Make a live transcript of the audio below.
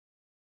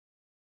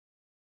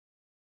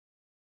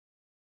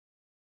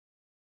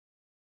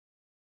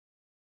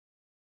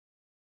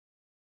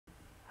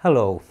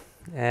Hello,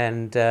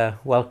 and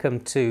welcome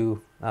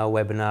to our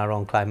webinar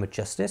on climate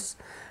justice.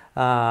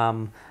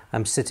 I'm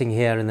sitting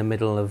here in the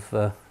middle of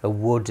a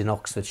wood in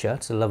Oxfordshire.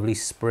 It's a lovely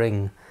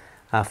spring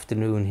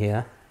afternoon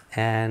here,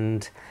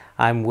 and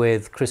I'm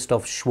with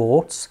Christoph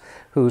Schwarte,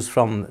 who's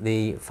from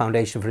the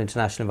Foundation for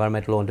International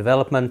Environmental Law and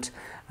Development,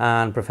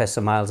 and Professor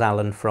Myles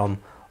from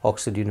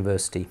Oxford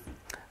University.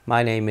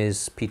 My name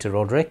is Peter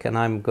Roderick, and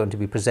I'm going to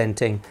be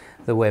presenting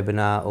the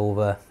webinar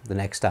over the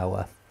next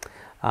hour.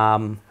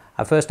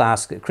 I first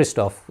ask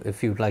Christoph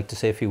if you'd like to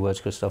say a few words,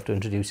 Christoph, to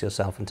introduce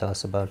yourself and tell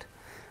us about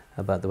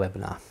the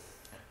webinar.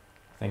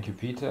 Thank you,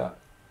 Peter.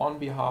 On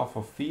behalf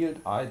of Field,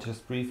 I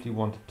just briefly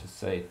wanted to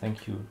say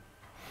thank you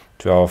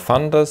to our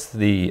funders,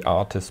 the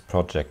Artist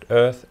Project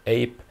Earth,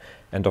 APE,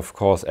 and of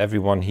course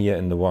everyone here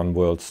in the One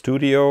World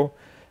studio.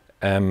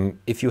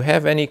 If you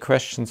have any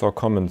questions or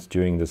comments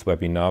during this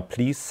webinar,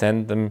 please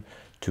send them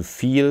to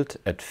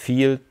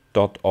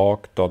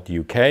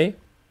field@field.org.uk.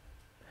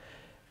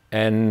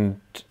 And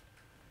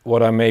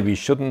what I maybe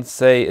shouldn't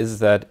say is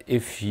that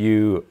if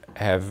you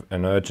have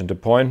an urgent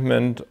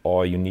appointment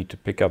or you need to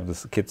pick up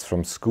the kids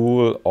from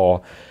school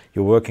or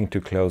you're working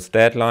to close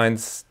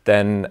deadlines,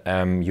 then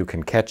you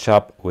can catch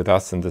up with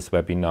us in this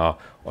webinar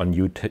on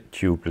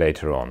YouTube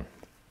later on.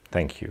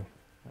 Thank you.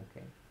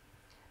 Okay.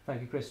 Thank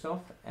you,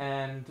 Christoph.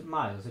 And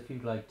Myles, if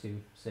you'd like to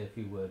say a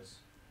few words,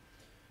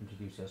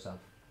 introduce yourself.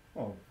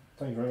 Well,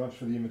 thank you very much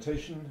for the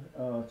invitation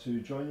to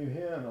join you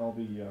here, and I'll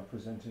be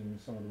presenting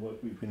some of the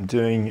work we've been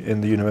doing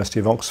in the University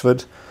of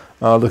Oxford,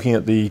 looking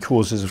at the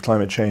causes of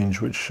climate change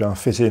which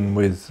fit in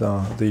with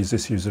these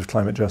issues of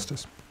climate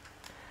justice.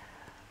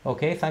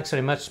 Okay, thanks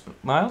very much,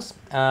 Myles.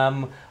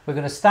 We're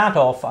going to start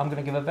off. I'm going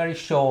to give a very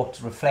short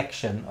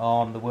reflection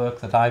on the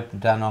work that I've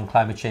done on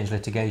climate change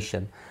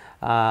litigation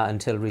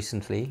until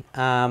recently.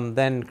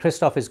 Then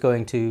Christoph is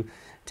going to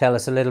tell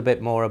us a little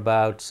bit more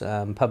about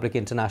public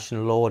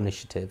international law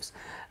initiatives,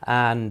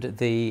 and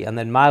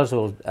then Myles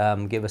will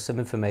give us some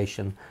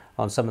information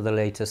on some of the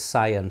latest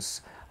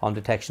science on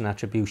detection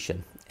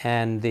attribution.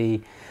 And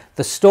the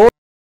story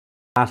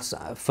starts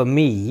for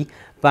me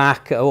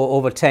back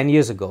over 10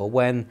 years ago,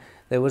 when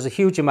there was a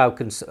huge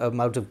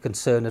amount of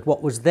concern at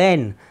what was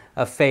then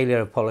a failure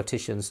of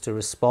politicians to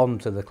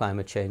respond to the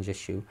climate change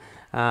issue,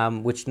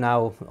 which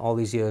now, all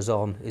these years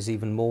on, is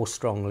even more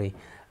strongly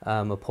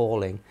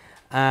appalling.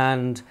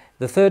 And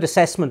the third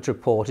assessment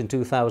report in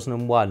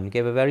 2001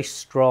 gave a very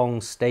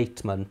strong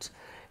statement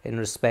in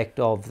respect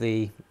of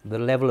the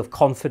level of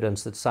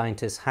confidence that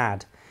scientists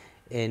had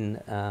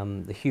in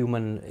the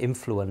human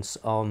influence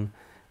on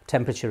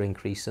temperature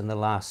increase in the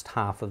last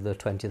half of the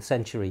 20th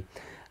century.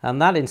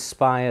 And that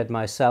inspired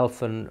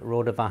myself and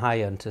Rhoda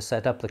Verheyen to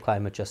set up the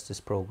Climate Justice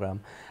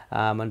Programme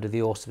under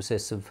the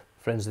auspices of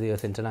Friends of the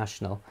Earth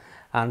International,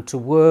 and to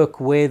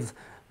work with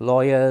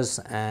lawyers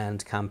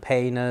and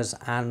campaigners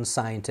and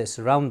scientists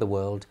around the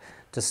world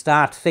to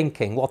start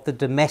thinking what the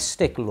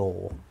domestic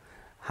law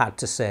had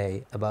to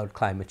say about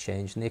climate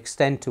change, and the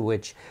extent to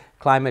which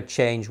climate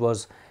change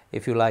was,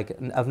 if you like,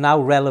 now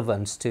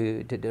relevant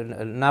to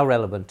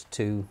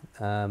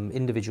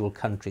individual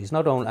countries,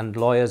 not only, and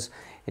lawyers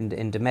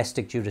in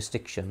domestic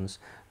jurisdictions,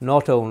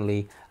 not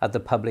only at the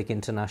public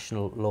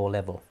international law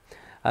level.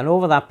 And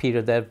over that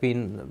period, there have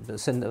been,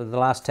 since the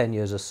last 10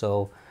 years or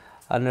so,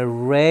 an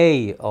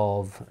array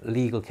of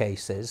legal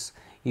cases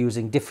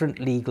using different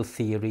legal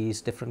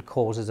theories, different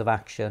causes of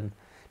action,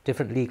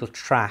 different legal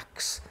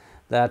tracks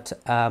that,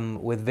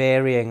 with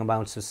varying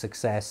amounts of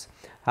success,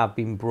 have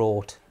been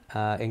brought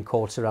in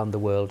courts around the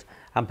world,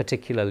 and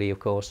particularly, of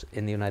course,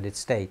 in the United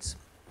States.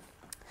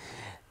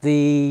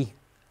 The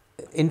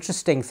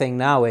interesting thing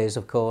now is,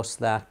 of course,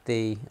 that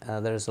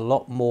there is a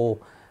lot more,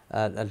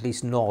 at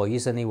least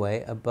noise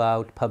anyway,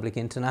 about public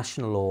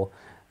international law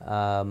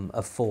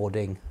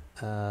affording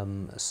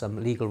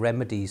some legal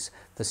remedies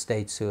for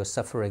states who are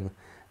suffering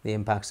the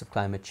impacts of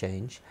climate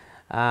change,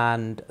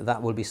 and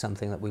that will be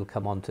something that we'll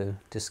come on to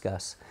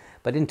discuss.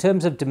 But in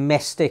terms of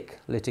domestic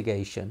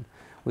litigation,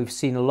 we've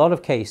seen a lot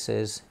of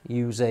cases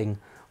using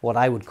what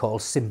I would call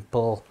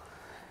simple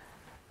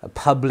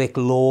public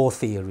law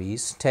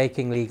theories,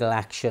 taking legal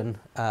action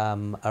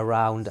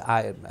around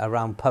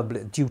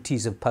public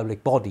duties of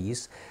public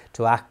bodies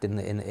to act in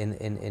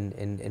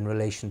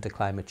relation to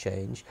climate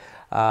change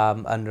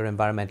under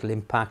environmental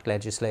impact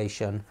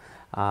legislation,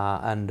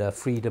 under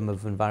freedom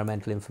of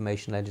environmental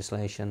information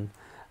legislation.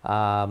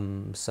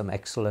 Some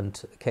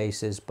excellent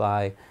cases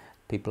by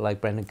people like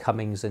Brendan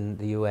Cummings in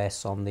the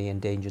US on the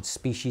endangered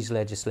species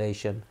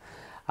legislation.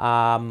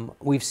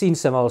 We've seen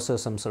also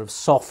some sort of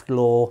soft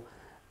law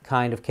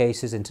kind of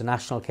cases,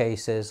 international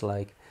cases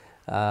like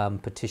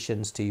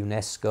petitions to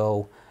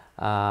UNESCO.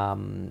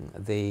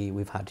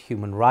 We've had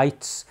human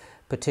rights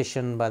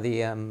petition by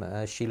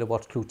the Sheila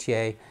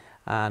Watt-Cloutier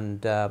and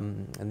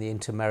the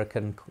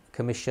Inter-American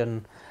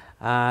Commission,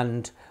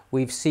 and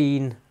we've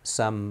seen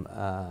some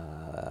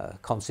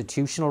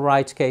constitutional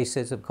rights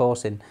cases, of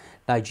course, in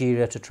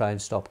Nigeria to try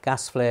and stop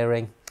gas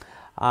flaring.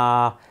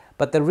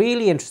 But the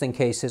really interesting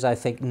cases, I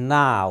think,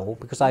 now,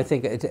 because I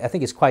think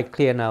it's quite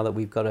clear now that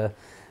we've got a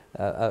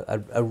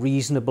a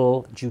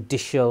reasonable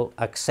judicial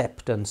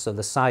acceptance of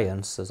the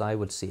science, as I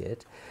would see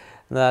it,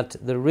 that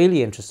the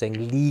really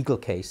interesting legal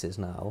cases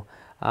now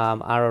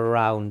are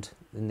around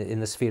in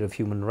the sphere of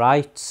human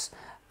rights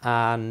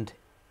and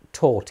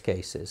tort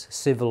cases,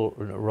 civil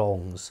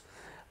wrongs,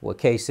 were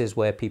cases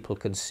where people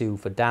can sue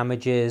for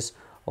damages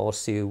or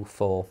sue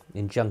for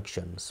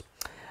injunctions.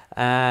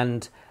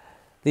 And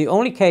the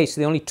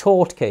only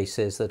tort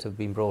cases that have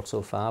been brought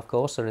so far, of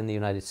course, are in the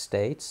United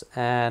States,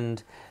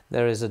 and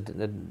there is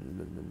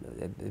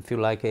if you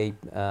like, a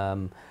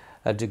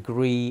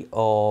degree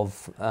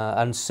of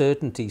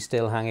uncertainty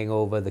still hanging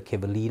over the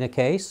Kivalina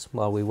case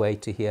while we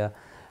wait to hear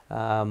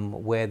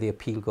where the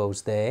appeal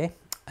goes there.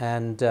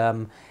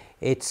 And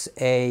it's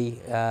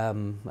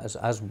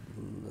as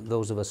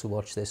those of us who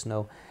watch this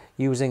know,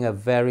 using a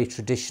very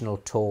traditional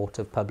tort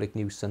of public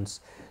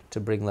nuisance to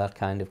bring that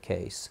kind of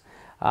case.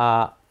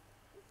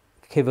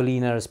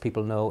 Kivalina, as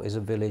people know, is a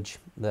village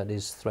that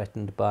is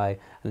threatened by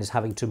and is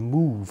having to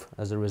move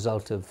as a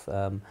result of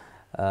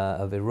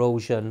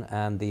erosion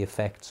and the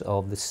effects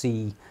of the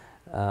sea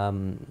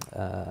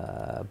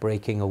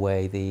breaking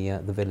away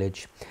the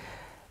village.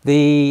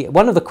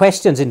 One of the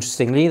questions,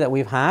 interestingly, that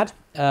we've had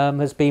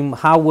has been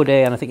how would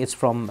and I think it's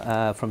from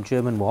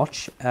German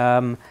Watch,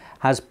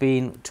 has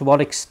been to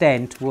what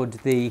extent would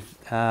the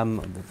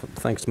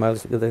thanks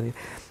Myles,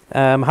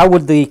 how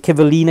would the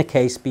Kivalina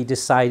case be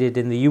decided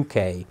in the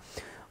UK?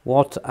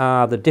 What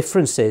are the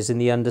differences in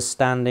the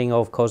understanding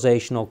of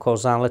causation or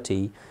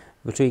causality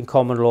between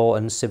common law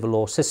and civil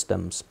law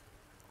systems?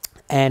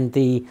 And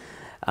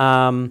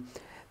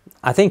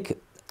I think,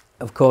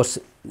 of course,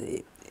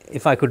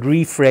 if I could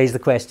rephrase the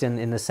question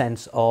in the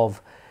sense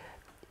of,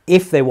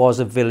 if there was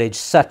a village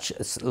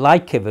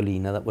like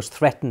Kivalina that was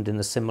threatened in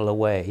a similar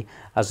way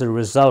as a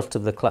result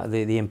of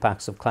the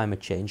impacts of climate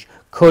change,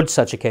 could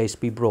such a case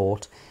be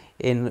brought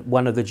in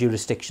one of the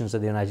jurisdictions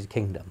of the United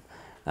Kingdom?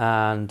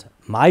 And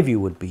my view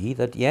would be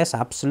that yes,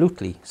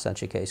 absolutely,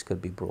 such a case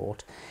could be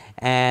brought.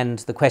 And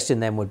the question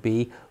then would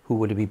be, who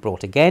would it be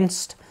brought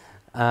against?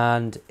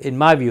 And in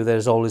my view,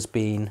 there's always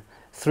been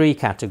three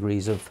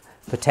categories of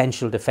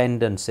potential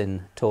defendants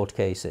in tort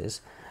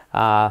cases.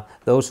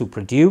 Those who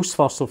produce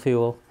fossil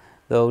fuel,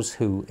 those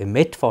who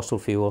emit fossil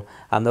fuel,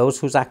 and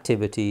those whose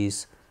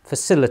activities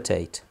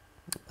facilitate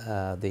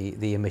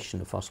the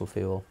emission of fossil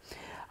fuel.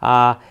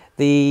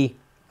 The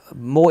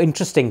more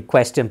interesting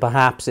question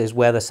perhaps is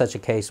whether such a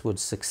case would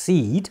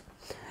succeed,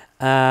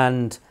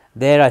 and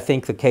there I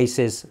think the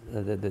cases,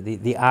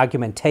 the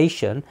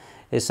argumentation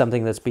is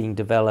something that's being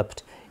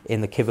developed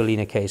in the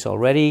Kivalina case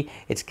already.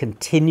 It's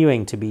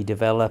continuing to be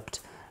developed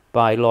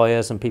by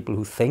lawyers and people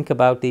who think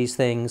about these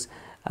things,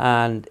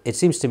 and it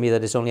seems to me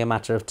that it's only a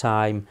matter of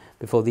time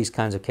before these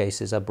kinds of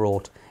cases are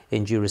brought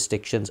in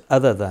jurisdictions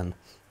other than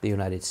the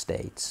United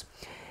States.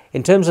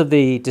 In terms of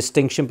the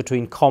distinction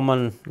between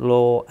common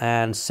law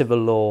and civil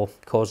law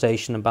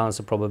causation and balance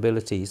of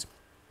probabilities,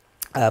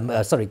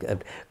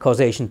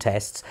 causation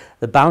tests,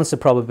 the balance of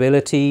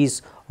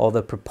probabilities or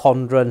the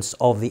preponderance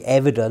of the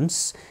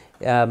evidence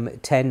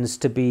tends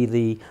to be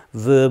the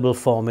verbal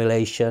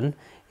formulation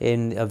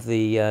of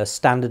the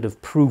standard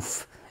of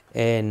proof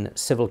in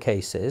civil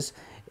cases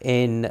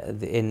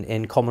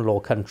in common law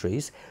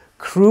countries.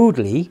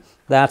 Crudely,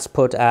 that's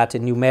put at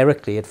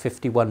numerically at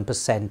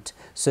 51%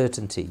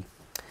 certainty.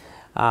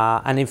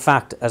 And in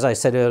fact, as I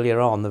said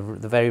earlier on,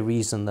 the very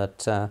reason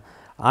that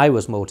I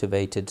was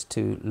motivated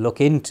to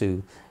look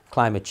into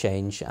climate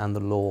change and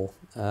the law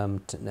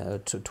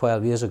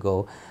 12 years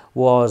ago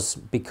was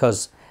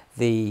because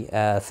the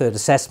third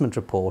assessment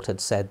report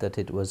had said that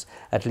it was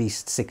at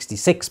least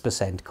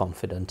 66%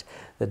 confident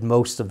that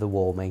most of the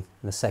warming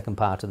in the second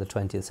part of the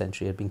 20th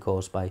century had been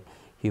caused by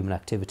human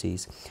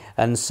activities.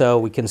 And so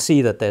we can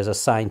see that there's a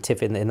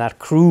scientific, in that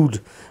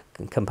crude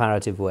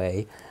comparative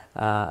way,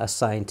 a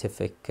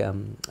scientific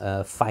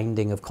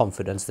finding of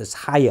confidence that's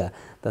higher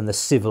than the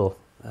civil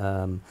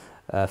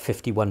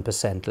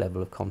 51%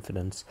 level of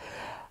confidence.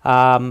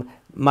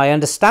 My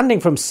understanding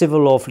from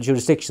civil law for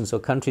jurisdictions, so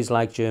countries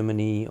like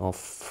Germany or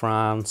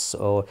France,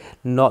 or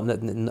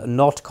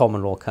not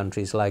common law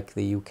countries like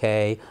the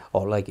UK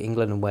or like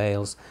England and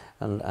Wales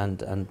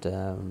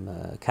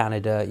and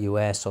Canada,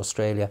 US,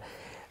 Australia,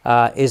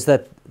 is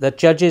that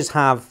judges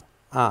have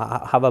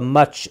a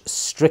much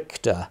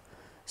stricter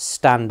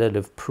standard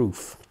of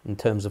proof in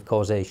terms of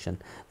causation,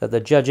 that the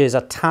judges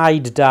are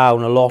tied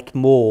down a lot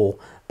more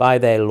by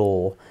their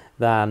law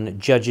than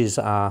judges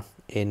are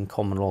in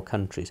common law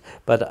countries.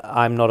 But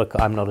I'm not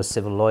a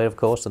civil lawyer, of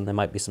course, and there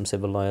might be some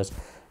civil lawyers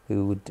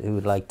who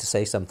would like to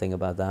say something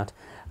about that.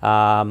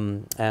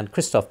 And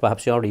Christoph,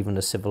 perhaps you're even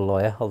a civil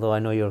lawyer, although I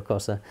know you're, of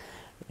course, an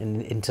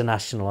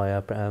international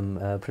lawyer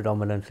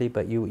predominantly,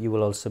 but you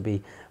will also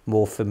be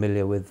more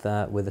familiar with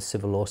the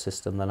civil law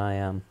system than I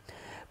am.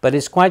 But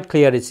it's quite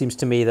clear, it seems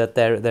to me, that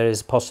there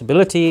is a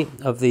possibility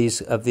of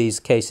these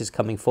cases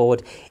coming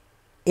forward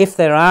if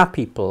there are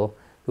people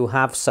who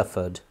have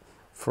suffered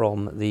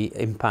from the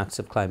impacts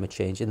of climate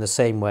change in the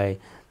same way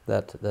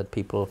that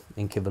people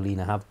in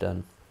Kivalina have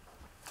done.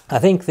 I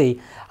think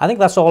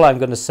that's all I'm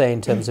going to say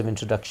in terms of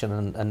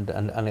introduction and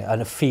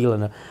a feel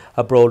and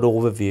a broad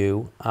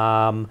overview.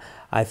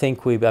 I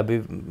think I'd be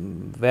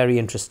very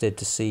interested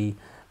to see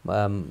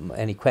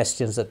any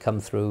questions that come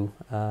through,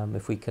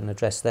 if we can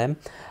address them.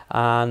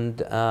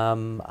 And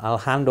I'll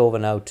hand over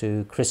now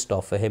to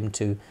Christoph for him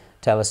to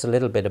tell us a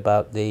little bit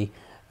about the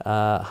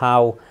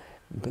how,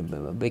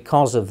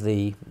 because of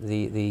the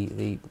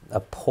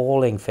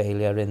appalling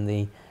failure in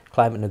the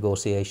climate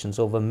negotiations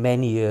over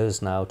many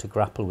years now to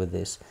grapple with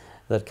this,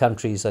 that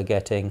countries are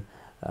getting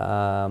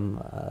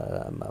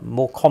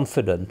more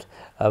confident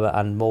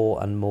and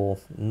more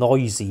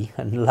noisy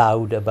and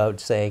loud about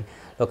saying,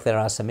 look, there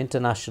are some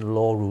international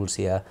law rules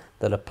here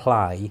that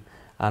apply,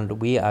 and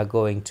we are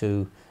going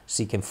to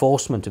seek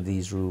enforcement of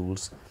these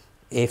rules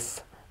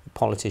if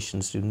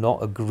politicians do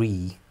not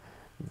agree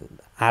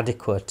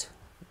adequate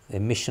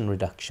emission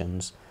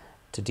reductions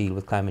to deal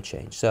with climate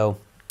change. So,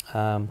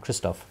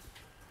 Christoph.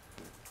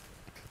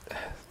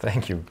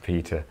 Thank you,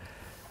 Peter.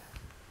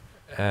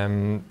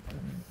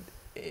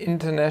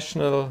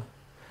 International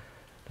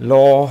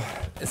law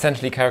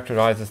essentially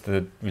characterizes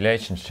the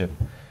relationship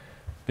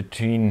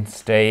between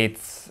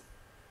states,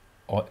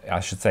 or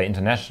I should say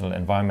international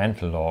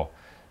environmental law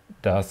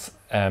does,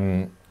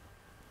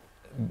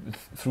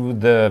 through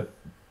the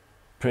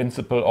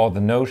principle or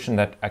the notion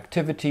that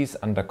activities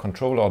under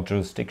control or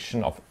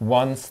jurisdiction of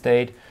one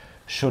state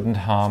shouldn't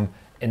harm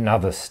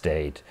another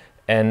state.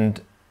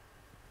 And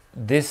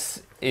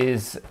this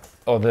is,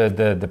 or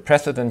the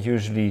precedent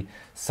usually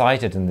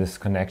cited in this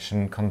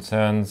connection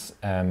concerns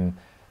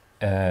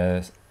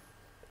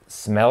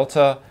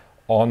smelter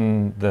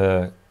on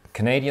the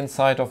Canadian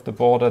side of the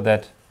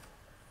border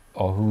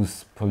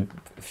whose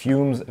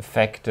fumes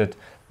affected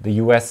the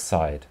US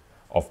side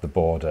of the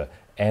border.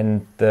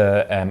 And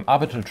the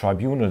arbitral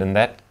tribunal in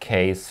that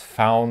case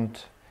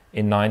found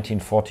in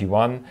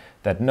 1941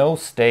 that no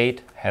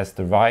state has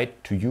the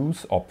right to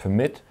use or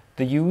permit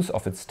the use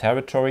of its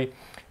territory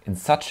in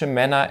such a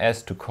manner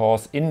as to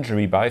cause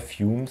injury by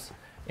fumes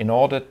in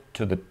order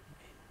to the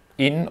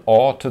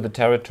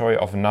territory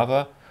of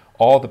another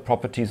or the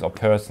properties or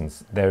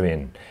persons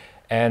therein.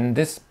 And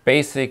this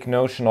basic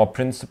notion or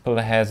principle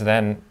has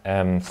then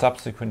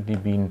subsequently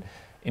been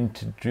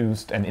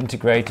introduced and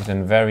integrated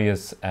in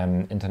various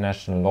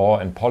international law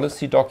and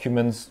policy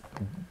documents.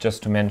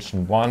 Just to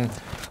mention one,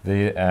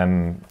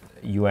 the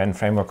UN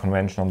Framework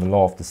Convention on the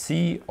Law of the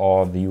Sea,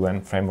 or the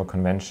UN Framework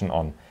Convention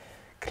on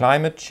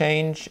Climate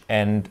Change.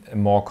 And a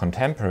more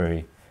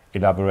contemporary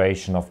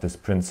elaboration of this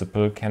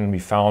principle can be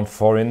found,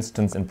 for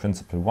instance, in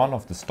Principle 1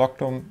 of the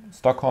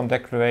Stockholm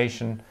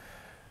Declaration,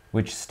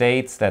 which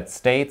states that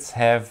states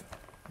have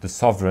the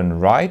sovereign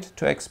right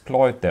to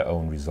exploit their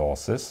own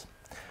resources,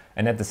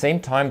 and at the same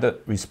time the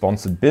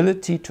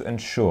responsibility to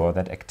ensure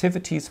that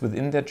activities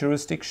within their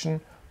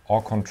jurisdiction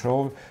or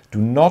control do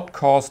not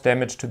cause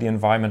damage to the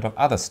environment of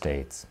other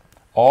states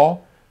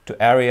or to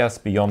areas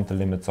beyond the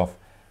limits of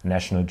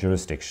national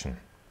jurisdiction.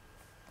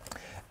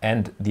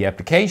 And the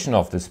application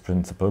of this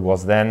principle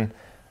was then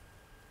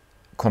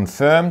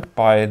confirmed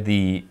by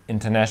the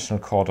International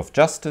Court of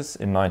Justice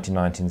in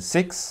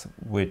 1996,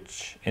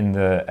 which in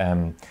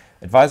the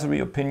advisory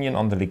opinion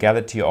on the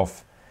legality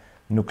of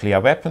nuclear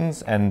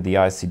weapons, and the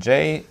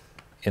ICJ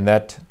in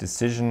that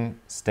decision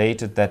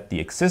stated that the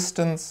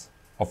existence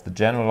of the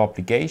general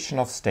obligation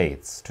of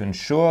states to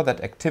ensure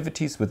that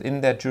activities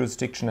within their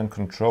jurisdiction and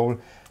control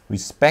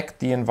respect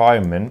the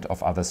environment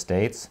of other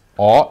states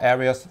or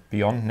areas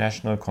beyond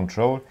national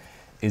control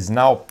is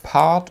now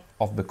part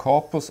of the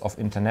corpus of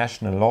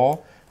international law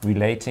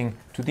relating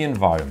to the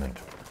environment.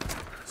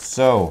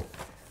 So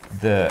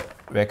the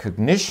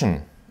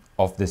recognition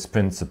of this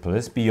principle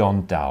is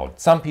beyond doubt.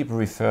 Some people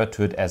refer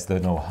to it as the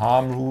no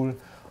harm rule,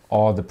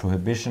 or the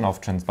prohibition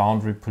of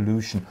transboundary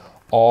pollution,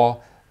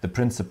 or the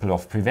principle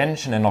of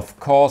prevention. And of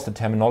course the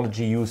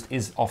terminology used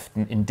is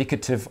often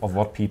indicative of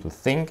what people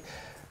think,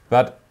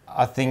 but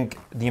I think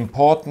the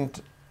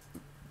important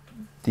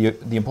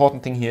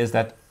thing here is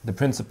that the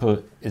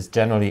principle is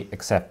generally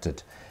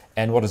accepted.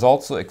 And what is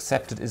also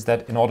accepted is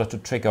that in order to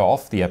trigger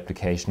off the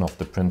application of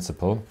the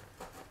principle,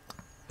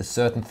 a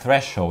certain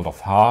threshold of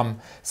harm,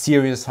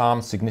 serious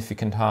harm,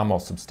 significant harm, or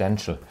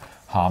substantial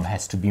harm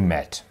has to be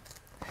met.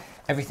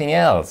 Everything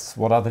else,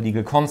 what are the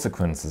legal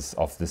consequences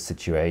of this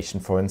situation,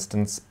 for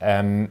instance,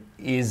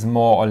 is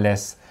more or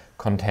less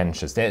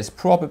contentious. I'm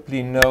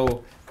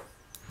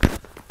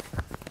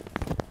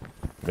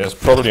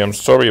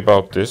sorry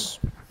about this.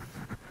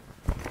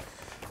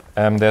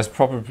 There's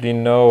probably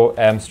no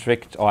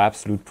strict or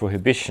absolute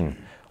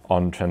prohibition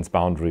on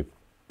transboundary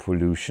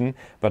pollution,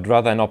 but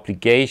rather an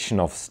obligation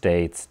of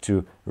states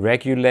to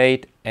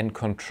regulate and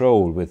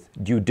control with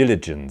due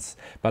diligence.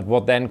 But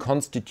what then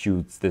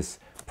constitutes this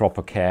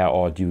proper care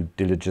or due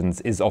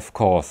diligence is, of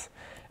course,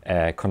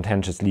 a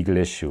contentious legal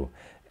issue.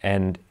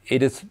 And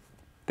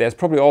there's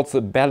probably also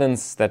a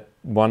balance that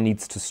one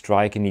needs to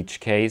strike in each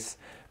case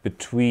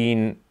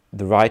between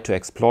the right to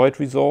exploit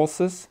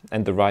resources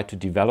and the right to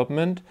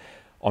development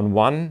on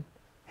one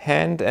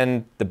hand,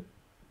 and the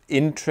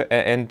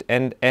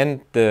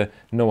and the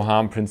no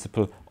harm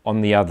principle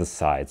on the other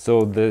side.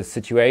 So the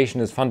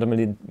situation is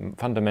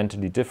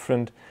fundamentally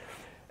different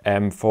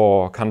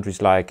for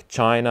countries like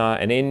China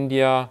and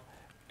India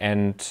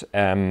and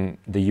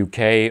the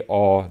UK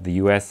or the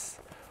US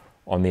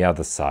on the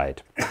other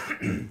side.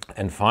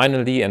 And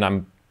finally, and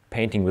I'm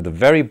painting with a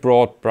very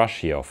broad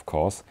brush here, of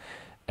course,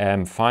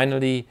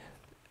 finally,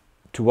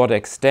 to what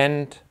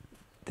extent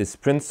this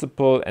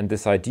principle and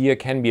this idea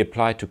can be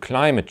applied to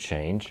climate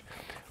change,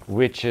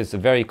 which is a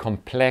very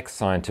complex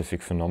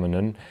scientific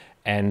phenomenon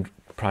and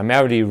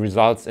primarily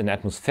results in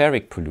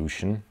atmospheric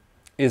pollution,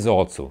 is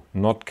also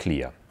not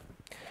clear.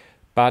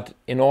 But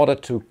in order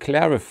to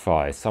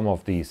clarify some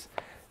of these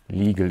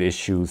legal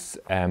issues,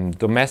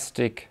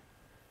 domestic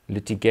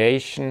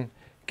litigation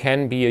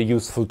can be a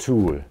useful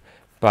tool.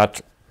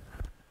 But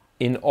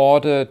in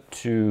order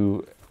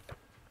to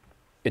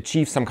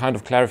achieve some kind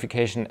of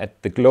clarification at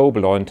the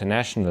global or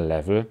international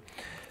level,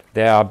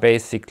 there are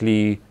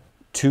basically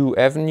two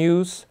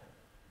avenues.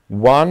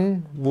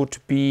 One would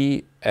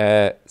be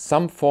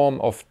some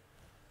form of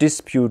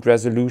dispute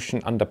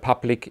resolution under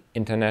public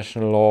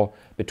international law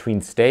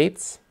between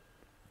states.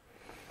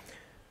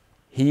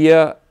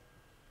 Here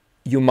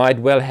you might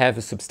well have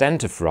a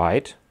substantive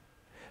right,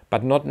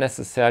 but not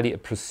necessarily a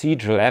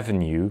procedural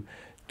avenue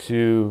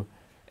to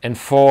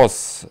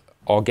enforce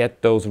or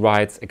get those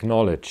rights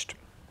acknowledged.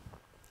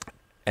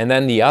 And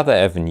then the other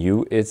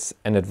avenue is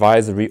an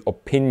advisory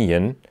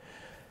opinion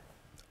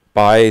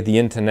by the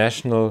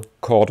International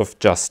Court of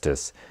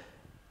Justice.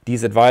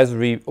 These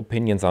advisory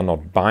opinions are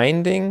not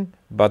binding,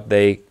 but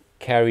they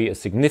carry a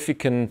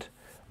significant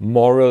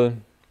moral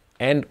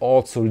and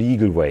also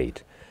legal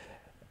weight.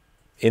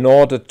 In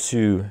order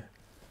to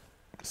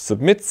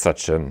submit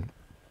such a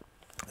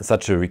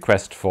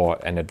request for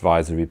an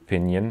advisory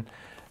opinion,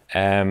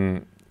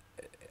 a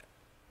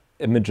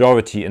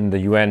majority in the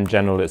UN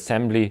General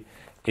Assembly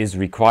is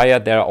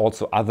required. There are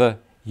also other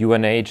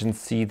UN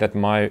agencies that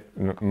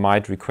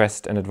might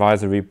request an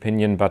advisory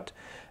opinion, but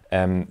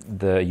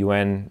the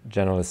UN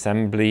General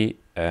Assembly,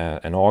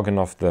 an organ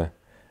of the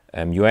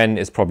UN,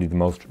 is probably the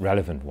most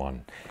relevant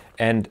one.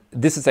 And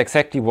this is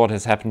exactly what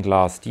has happened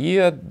last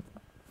year.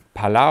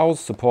 Palau,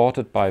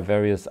 supported by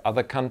various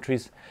other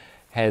countries,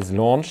 has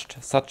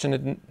launched such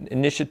an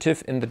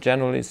initiative in the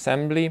General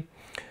Assembly.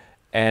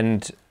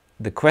 And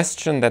the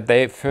question that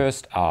they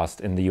first asked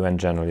in the UN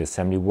General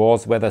Assembly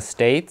was whether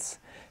states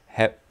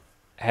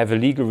have a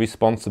legal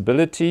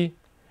responsibility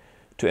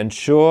to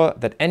ensure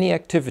that any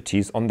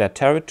activities on their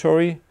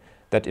territory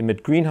that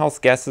emit greenhouse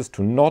gases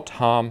do not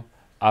harm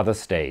other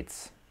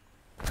states.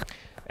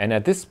 And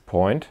at this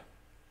point,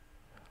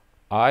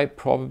 I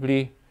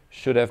probably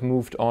should have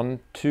moved on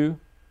to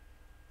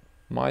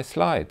my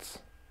slides.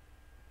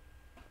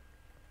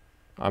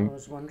 I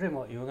was wondering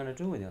what you were going to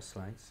do with your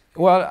slides.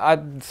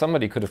 Well,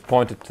 somebody could have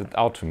pointed it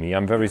out to me.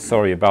 I'm very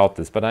sorry about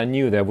this, but I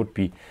knew there would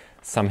be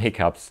some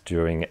hiccups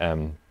during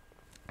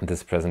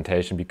this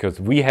presentation because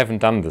we haven't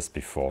done this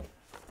before.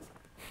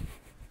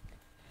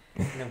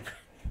 No.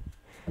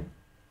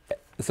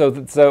 So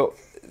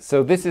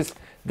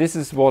this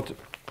is what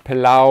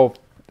Palau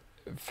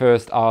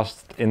first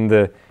asked in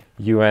the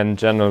UN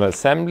General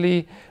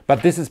Assembly,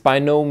 but this is by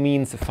no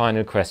means a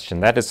final question.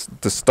 That is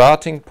the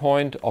starting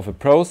point of a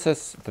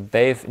process that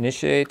they've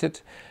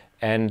initiated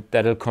and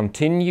that will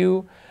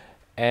continue.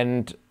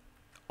 And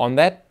on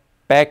that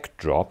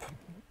backdrop,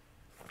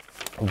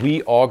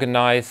 we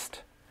organized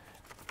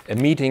a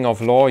meeting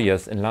of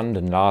lawyers in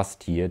London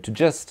last year to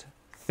just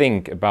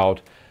think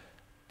about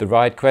the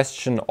right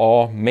question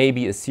or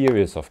maybe a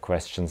series of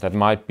questions that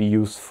might be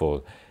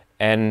useful.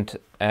 And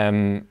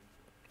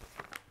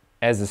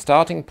as a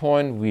starting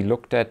point, we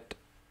looked at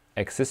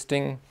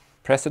existing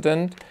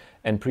precedent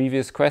and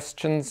previous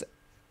questions,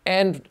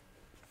 and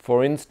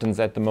for instance,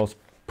 at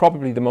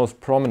probably the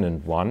most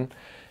prominent one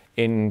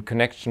in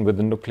connection with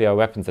the nuclear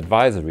weapons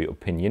advisory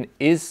opinion,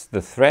 is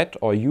the threat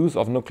or use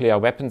of nuclear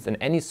weapons in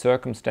any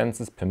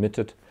circumstances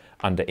permitted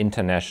under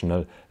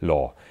international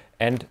law.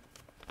 And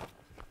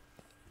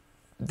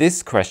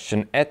this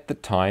question at the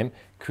time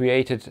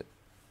created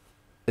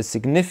a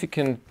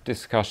significant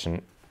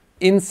discussion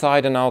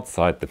inside and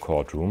outside the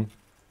courtroom,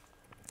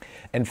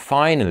 and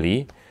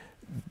finally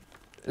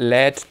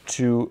led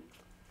to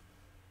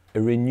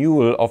a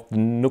renewal of the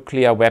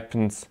Nuclear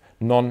Weapons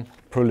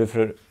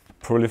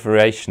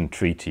Non-Proliferation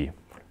Treaty.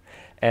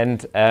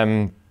 And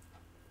on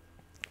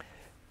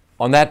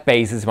that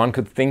basis, one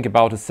could think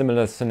about a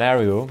similar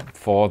scenario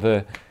for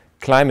the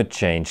climate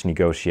change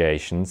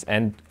negotiations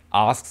and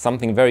ask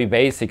something very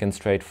basic and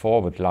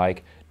straightforward,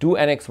 like, do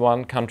Annex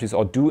I countries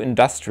or do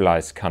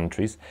industrialized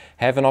countries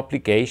have an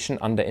obligation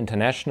under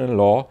international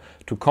law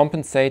to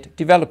compensate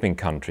developing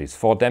countries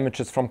for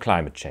damages from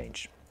climate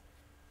change?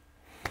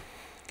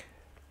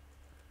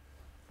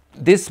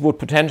 This would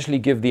potentially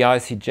give the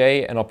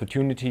ICJ an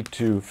opportunity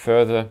to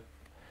further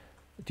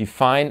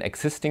define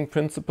existing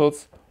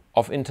principles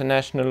of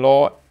international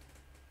law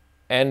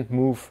and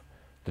move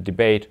the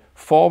debate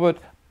forward.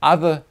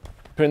 Other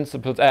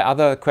principles,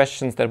 other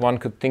questions that one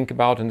could think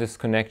about in this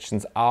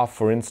connections are,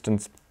 for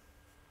instance,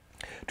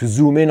 to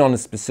zoom in on a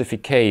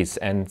specific case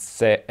and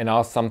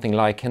ask something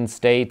like, can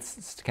state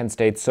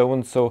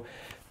so-and-so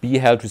be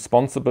held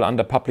responsible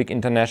under public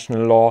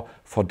international law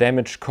for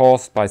damage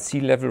caused by sea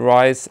level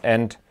rise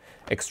and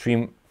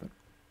extreme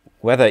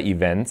weather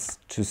events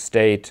to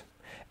state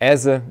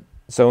as a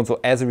so-and-so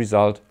as a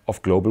result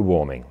of global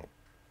warming.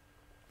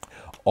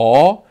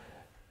 Or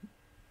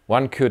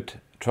one could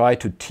try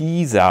to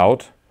tease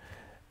out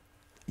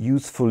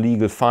useful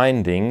legal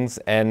findings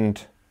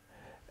and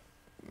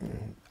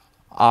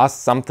ask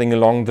something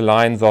along the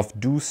lines of,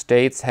 do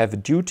states have a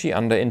duty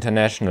under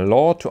international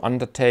law to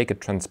undertake a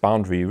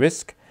transboundary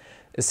risk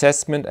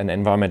assessment and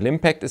environmental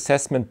impact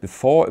assessment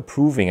before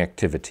approving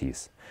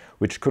activities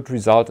which could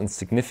result in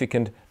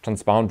significant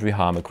transboundary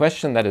harm? A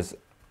question that is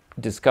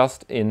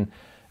discussed in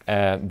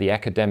the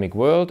academic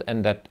world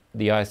and that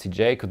the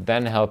ICJ could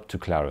then help to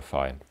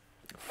clarify.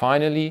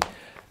 Finally,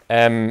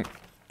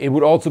 it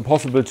would also be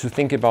possible to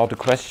think about a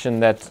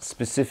question that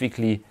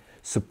specifically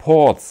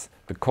supports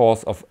the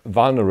cause of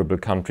vulnerable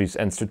countries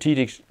and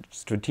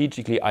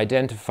strategically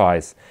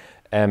identifies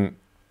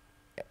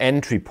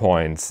entry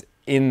points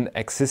in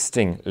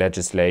existing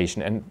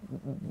legislation. And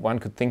one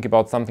could think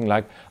about something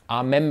like,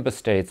 are member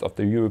states of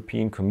the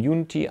European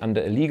Community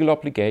under a legal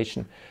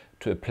obligation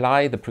to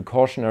apply the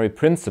precautionary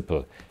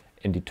principle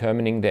in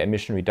determining their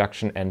emission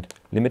reduction and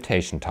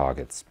limitation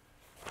targets?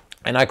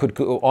 And I could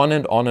go on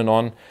and on and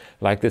on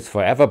like this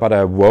forever, but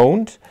I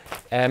won't.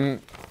 I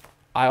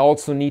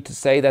also need to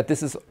say that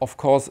this is, of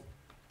course,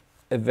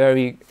 a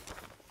very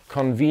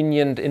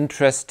convenient,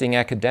 interesting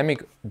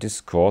academic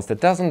discourse that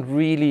doesn't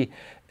really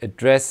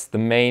address the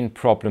main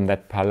problem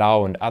that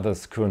Palau and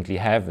others currently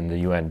have in the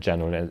UN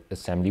General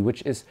Assembly,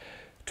 which is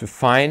to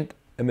find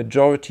a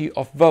majority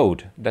of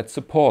vote that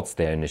supports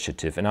their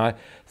initiative. And I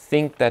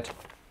think that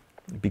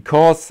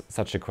because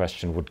such a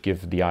question would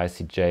give the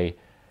ICJ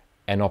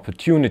an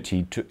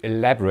opportunity to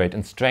elaborate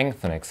and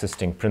strengthen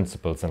existing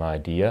principles and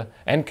idea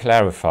and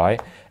clarify,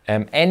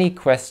 any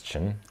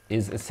question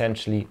is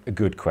essentially a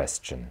good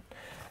question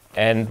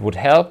and would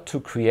help to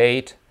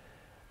create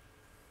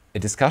a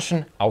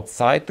discussion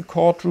outside the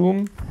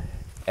courtroom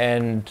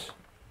and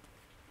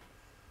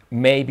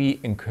maybe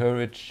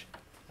encourage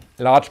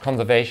large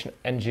conservation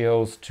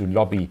NGOs to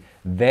lobby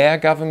their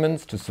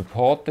governments to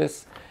support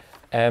this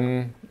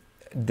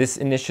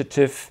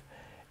initiative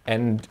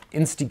and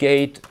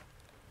instigate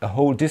a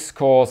whole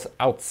discourse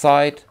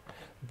outside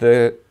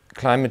the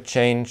climate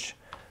change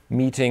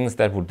meetings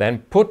that would then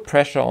put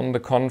pressure on the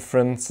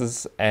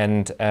conferences.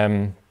 And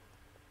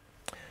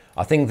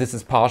I think this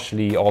is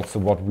partially also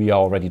what we are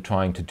already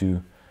trying to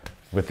do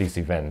with these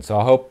events. So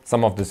I hope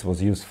some of this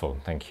was useful.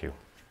 Thank you.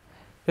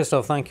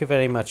 Christoph, thank you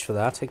very much for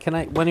that. Can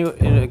I, when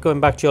you going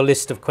back to your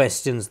list of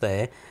questions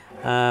there,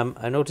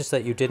 I noticed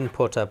that you didn't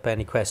put up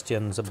any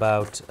questions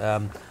about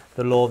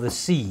the law of the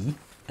sea,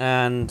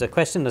 and a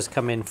question has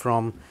come in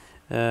from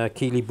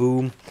Keely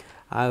Boom.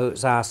 I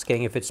was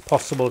asking if it's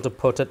possible to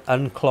put an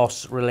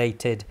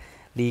UNCLOS-related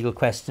legal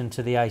question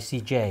to the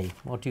ICJ.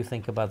 What do you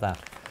think about that?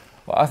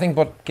 Well, I think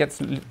what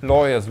gets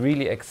lawyers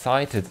really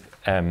excited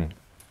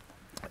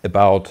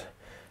about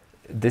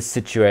this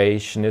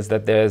situation is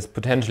that there's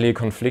potentially a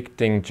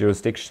conflicting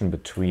jurisdiction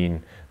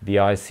between the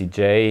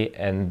ICJ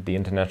and the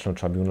International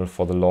Tribunal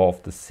for the Law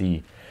of the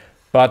Sea.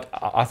 But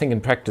I think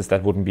in practice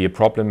that wouldn't be a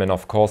problem, and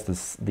of course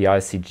the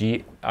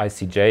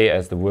ICJ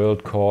as the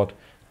World Court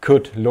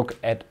could look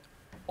at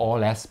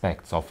all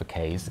aspects of a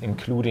case,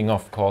 including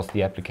of course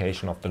the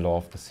application of the Law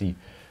of the Sea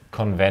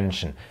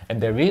Convention.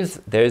 And there is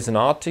an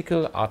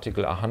article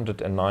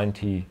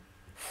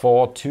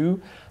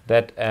 194.2,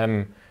 that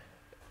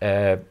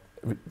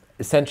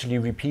essentially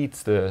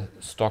repeats the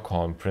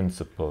Stockholm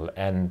Principle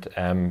and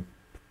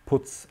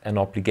puts an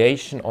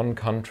obligation on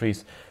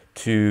countries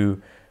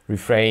to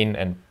refrain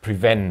and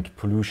prevent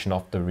pollution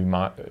of the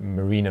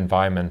marine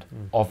environment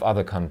of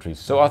other countries.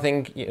 So I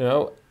think, you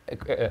know,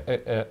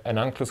 an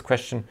UNCLOS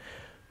question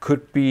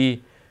could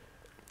be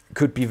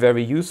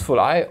very useful.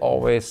 I've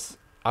always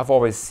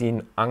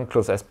seen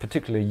UNCLOS as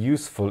particularly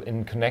useful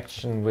in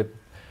connection with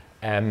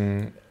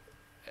the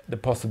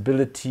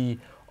possibility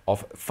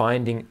of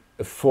finding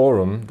a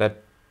forum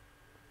that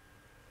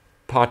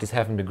parties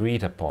haven't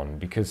agreed upon,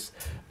 because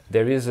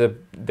there is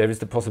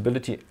the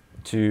possibility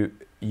to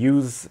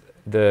use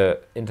the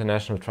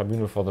International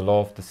Tribunal for the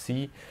Law of the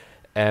Sea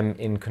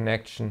in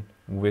connection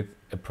with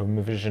a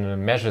provisional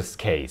measures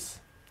case,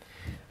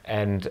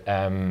 and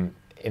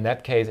in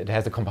that case it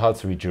has a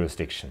compulsory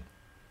jurisdiction,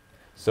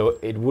 so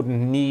it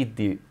wouldn't need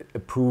the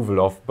approval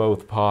of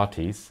both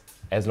parties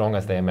as long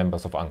as they are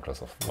members of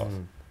UNCLOS, of course.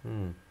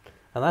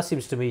 And that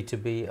seems to me to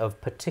be of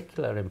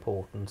particular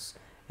importance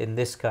in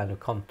this kind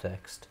of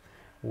context,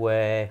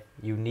 where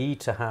you need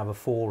to have a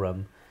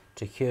forum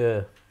to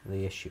hear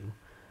the issue.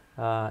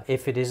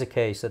 If it is a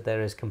case that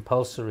there is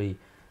compulsory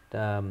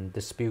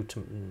dispute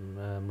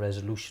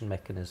resolution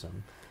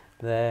mechanism,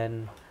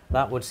 then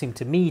that would seem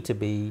to me to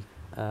be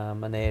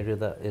an area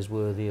that is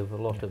worthy of a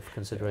lot of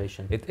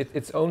consideration.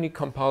 It's only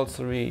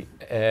compulsory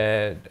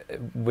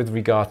with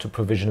regard to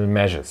provisional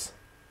measures.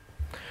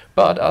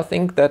 But I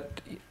think that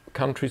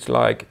countries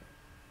like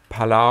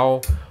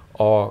Palau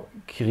or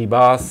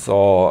Kiribati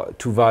or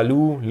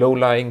Tuvalu,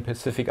 low-lying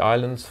Pacific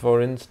islands,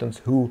 for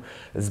instance, who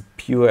is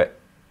pure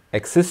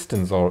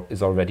existence or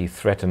is already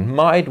threatened,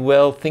 might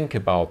well think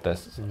about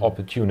this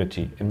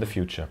opportunity in the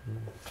future.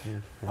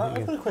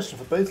 I've got a question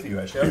for both of you,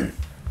 actually.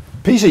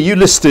 Peter, you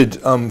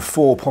listed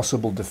 4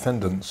 possible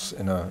defendants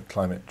in a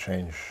climate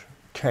change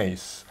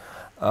case,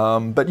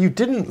 but you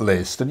didn't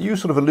list, and you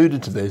sort of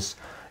alluded to this,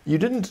 you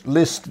didn't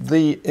list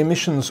the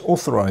emissions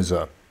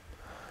authorizer.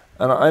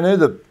 And I know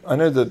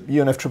that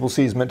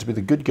UNFCCC is meant to be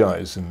the good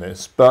guys in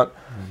this, but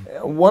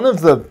one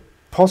of the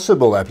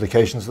possible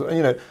applications,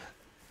 you know,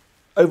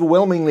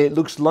 overwhelmingly it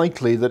looks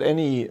likely that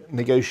any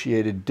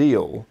negotiated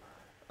deal,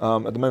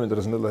 at the moment there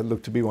doesn't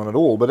look to be one at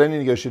all, but any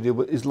negotiated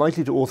deal is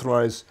likely to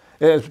authorize,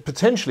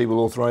 potentially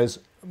will authorize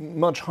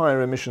much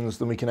higher emissions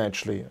than we can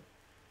actually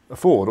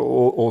afford,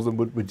 or that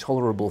would be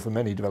tolerable for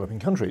many developing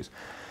countries.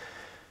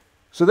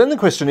 So then the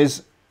question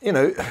is, you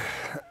know,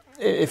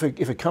 if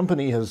a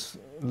company has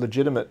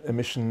legitimate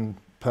emission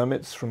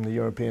permits from the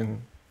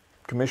European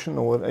Commission,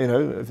 or, you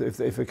know,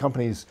 if a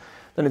company's,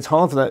 then it's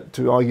hard for that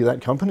to argue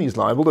that company is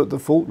liable, that the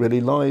fault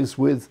really lies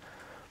with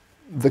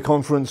the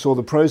conference or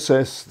the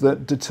process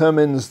that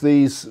determines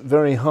these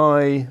very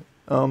high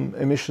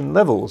emission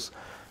levels.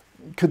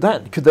 Could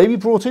they be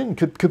brought in?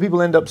 Could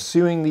people end up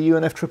suing the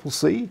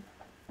UNFCCC?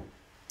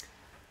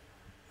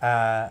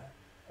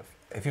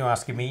 If you're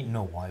asking me,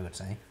 no, I would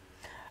say.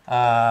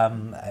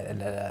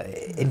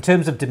 In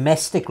terms of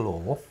domestic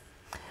law,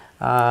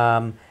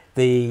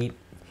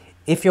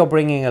 if you're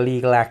bringing a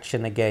legal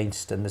action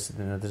against, and this,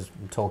 you know, this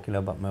I'm talking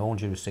about my own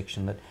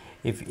jurisdiction, that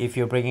if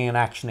you're bringing an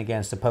action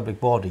against a public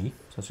body,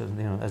 such as,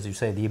 you know, as you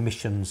say, the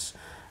emissions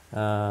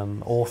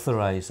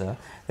authorizer,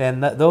 then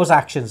those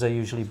actions are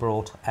usually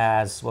brought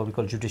as what we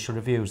call judicial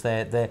reviews.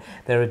 They're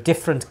a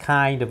different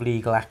kind of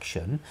legal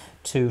action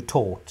to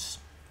torts,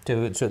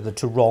 to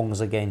wrongs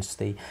against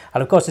the,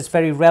 and of course it's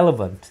very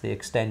relevant the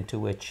extent to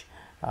which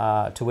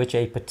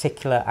a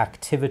particular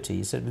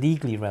activity is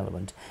legally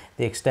relevant,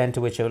 the extent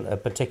to which a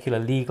particular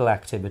legal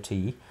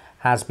activity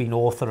has been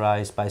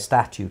authorized by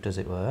statute, as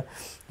it were.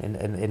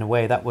 In a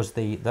way, that was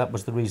the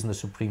reason the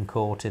Supreme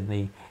Court in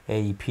the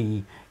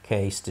AEP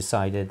case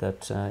decided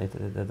that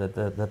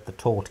that the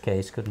tort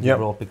case couldn't be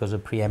brought because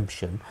of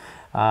preemption,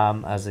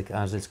 as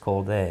it's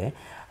called there.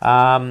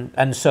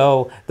 And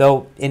so,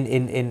 though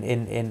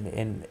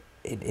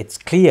it's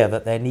clear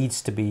that there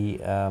needs to be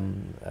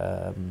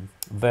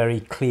very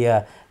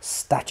clear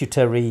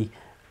statutory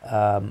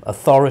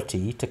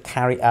authority to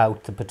carry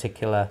out the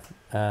particular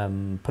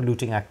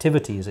polluting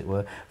activity, as it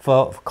were,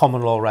 for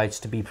common law rights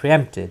to be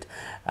preempted.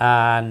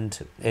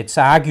 And it's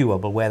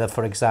arguable whether,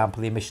 for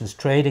example, the emissions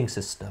trading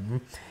system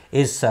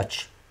is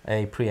such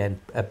a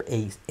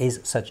preemptive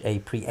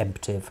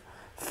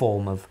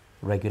form of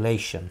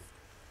regulation.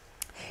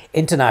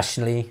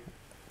 Internationally,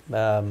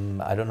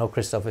 I don't know,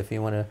 Christoph, if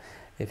you want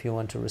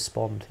to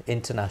respond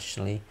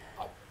internationally.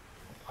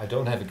 I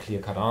don't have a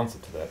clear-cut answer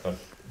to that, but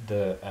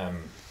the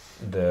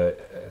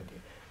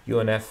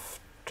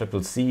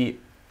UNFCCC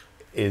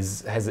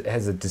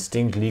has a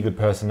distinct legal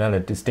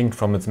personality, distinct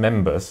from its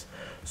members.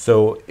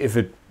 So if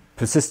it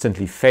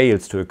persistently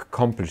fails to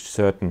accomplish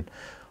certain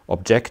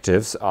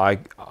objectives, I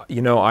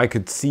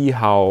could see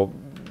how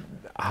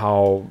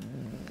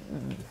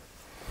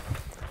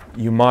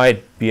you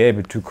might be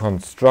able to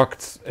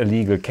construct a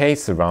legal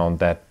case around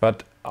that,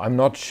 but I'm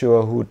not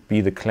sure who would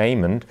be the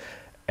claimant,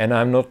 and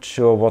I'm not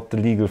sure what the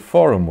legal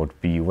forum would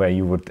be where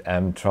you would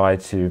try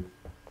to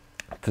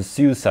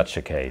pursue such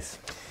a case.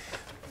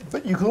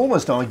 But you could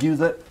almost argue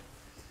that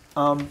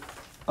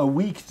a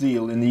weak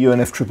deal in the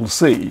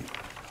UNFCCC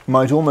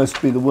might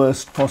almost be the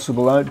worst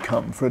possible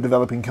outcome for a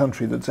developing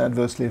country that's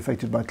adversely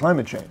affected by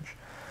climate change,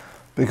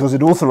 because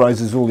it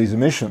authorizes all these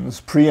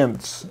emissions,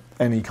 preempts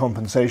any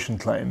compensation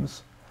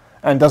claims,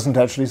 and doesn't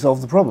actually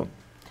solve the problem.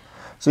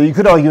 So you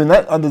could argue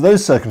under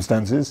those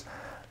circumstances,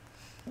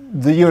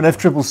 the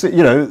UNFCCC,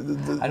 you know...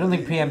 I don't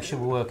think preemption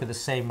will work in the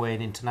same way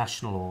in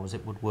international law as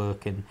it would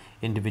work in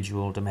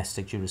individual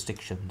domestic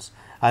jurisdictions.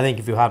 I think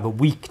if you have a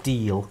weak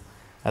deal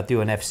at the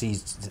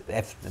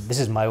UNFCCC, this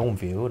is my own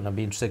view, and I'd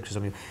be interested in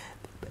some of you,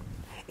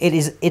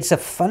 it's a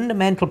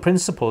fundamental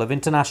principle of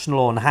international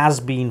law, and has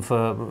been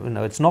for, you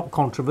know, it's not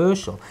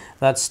controversial,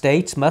 that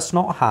states must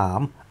not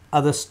harm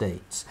other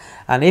states.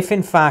 And if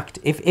in fact,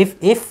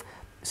 if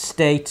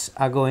states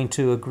are going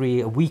to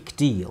agree a weak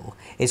deal,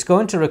 it's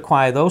going to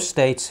require those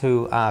states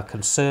who are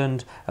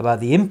concerned about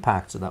the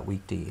impact of that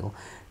weak deal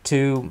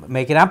to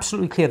make it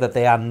absolutely clear that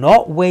they are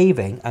not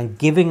waiving and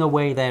giving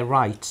away their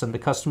rights under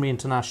customary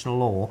international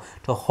law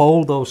to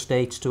hold those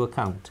states to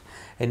account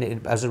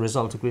as a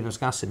result of greenhouse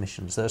gas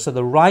emissions. So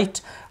the right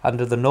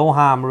under the no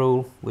harm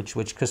rule,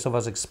 which Christoph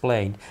has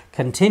explained,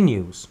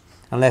 continues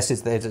unless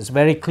it's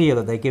very clear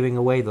that they're giving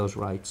away those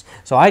rights.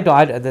 So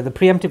the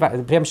preemption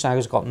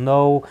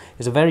argument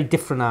is a very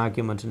different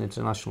argument in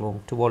international law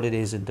to what it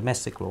is in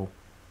domestic law.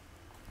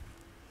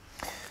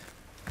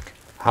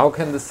 How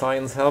can the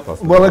science help us?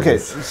 Well, okay,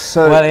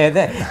 so... Well,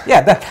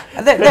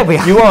 there we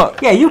are. You are...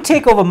 Yeah, you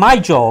take over my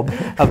job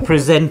of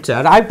presenter.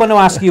 And I want to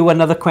ask you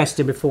another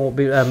question before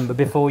we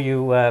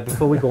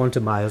go on to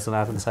Myles and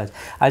after the science.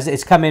 As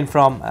it's come in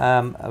from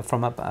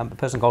a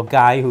person called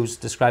Guy, who's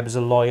described as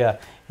a lawyer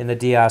in the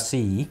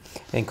DRC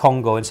in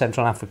Congo in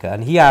Central Africa,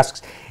 and he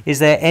asks, is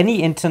there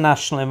any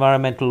international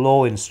environmental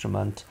law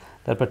instrument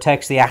that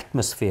protects the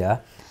atmosphere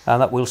and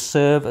that will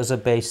serve as a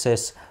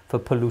basis for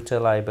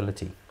polluter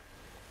liability?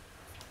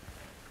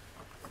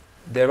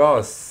 There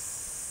are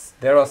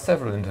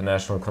several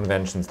international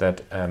conventions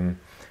that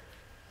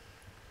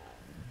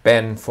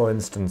ban, for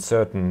instance,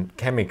 certain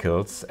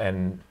chemicals,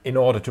 and in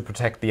order to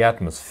protect the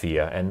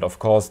atmosphere. And of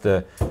course,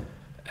 the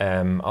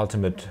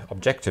ultimate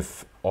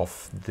objective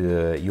of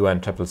the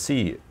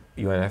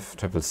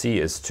UNFCCC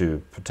is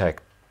to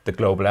protect the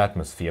global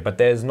atmosphere. But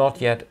there is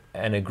not yet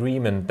an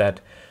agreement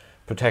that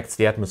protects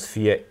the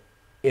atmosphere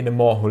in a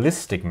more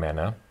holistic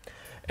manner,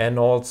 and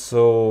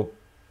also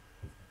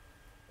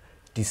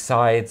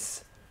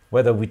decides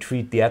whether we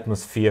treat the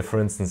atmosphere, for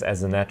instance,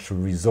 as a natural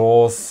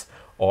resource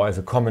or as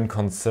a common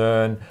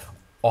concern,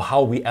 or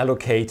how we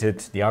allocate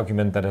it. The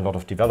argument that a lot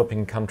of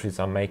developing countries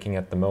are making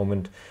at the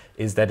moment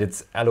is that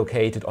it's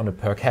allocated on a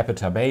per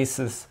capita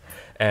basis.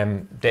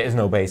 There is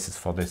no basis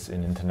for this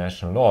in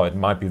international law. It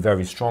might be a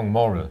very strong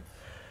moral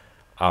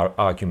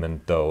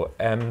argument, though.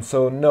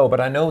 So no,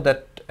 but I know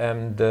that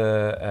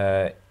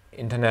the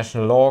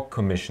International Law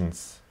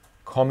Commission's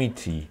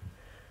committee,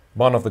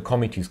 one of the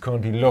committees,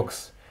 currently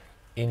looks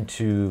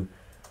into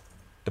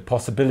the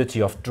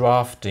possibility of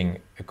drafting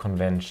a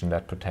convention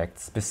that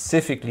protects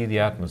specifically the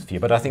atmosphere.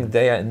 But I think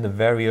they are in the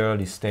very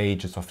early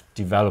stages of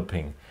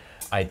developing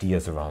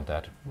ideas around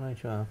that. Right,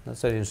 sure.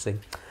 That's very interesting.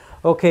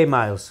 Okay,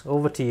 Myles,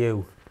 over to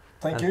you.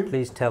 Thank you.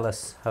 Please tell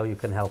us how you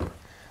can help.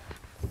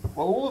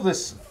 Well, all of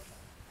this,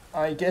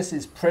 I guess,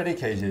 is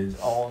predicated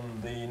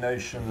on the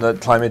notion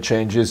that climate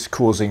change is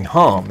causing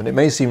harm. And it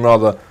may seem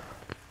rather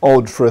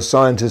odd for a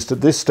scientist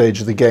at this stage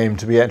of the game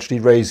to be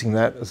actually raising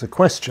that as a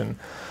question.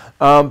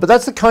 But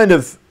that's the kind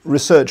of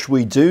research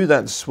we do.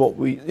 That's what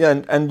we...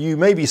 And you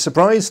may be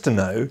surprised to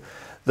know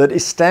that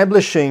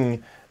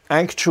establishing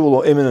actual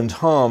or imminent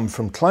harm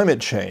from climate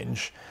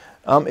change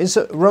is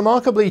a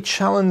remarkably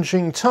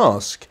challenging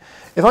task.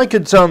 If I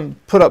could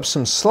put up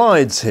some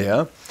slides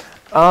here,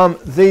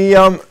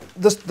 the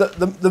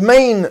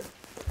main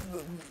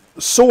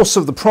source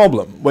of the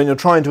problem when you're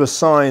trying to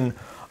assign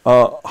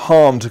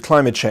harm to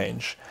climate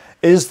change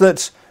is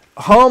that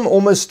harm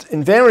almost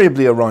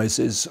invariably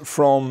arises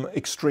from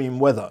extreme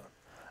weather.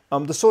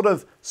 The sort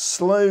of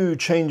slow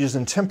changes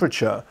in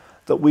temperature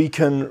that we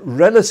can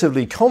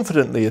relatively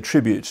confidently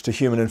attribute to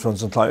human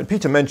influence on climate.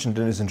 Peter mentioned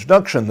in his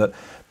introduction that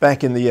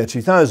back in the year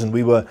 2000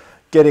 we were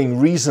getting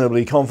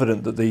reasonably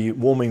confident that the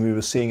warming we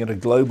were seeing at a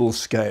global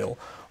scale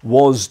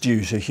was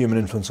due to human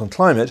influence on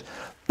climate,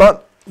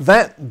 but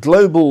that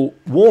global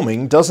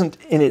warming doesn't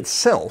in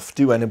itself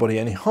do anybody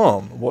any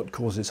harm. What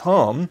causes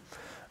harm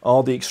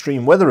are the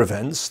extreme weather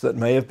events that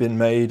may have been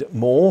made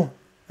more,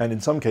 and in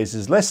some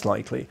cases less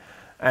likely,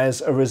 as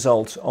a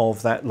result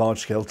of that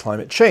large-scale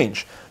climate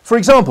change. For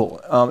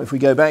example, if we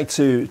go back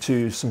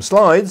to some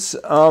slides,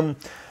 in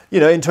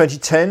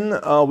 2010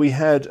 we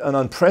had an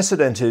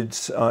unprecedented,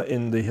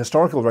 in the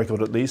historical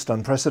record at least,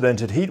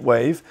 unprecedented heat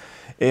wave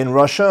in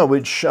Russia,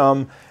 which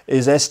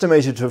is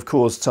estimated to have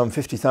caused some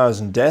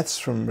 50,000 deaths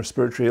from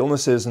respiratory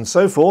illnesses and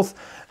so forth,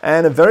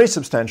 and a very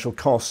substantial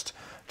cost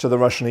to the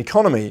Russian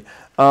economy.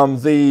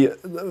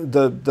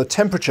 The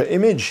temperature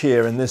image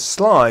here in this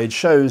slide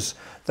shows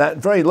that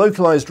very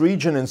localized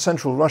region in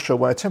central Russia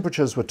where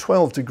temperatures were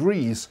 12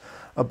 degrees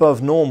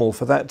above normal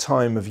for that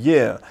time of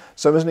year.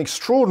 So it was an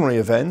extraordinary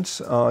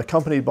event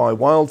accompanied by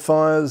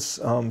wildfires,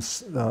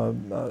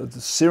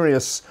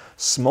 serious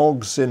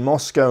smogs in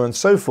Moscow and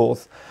so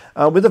forth,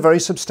 with a very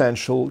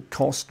substantial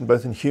cost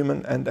both in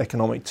human and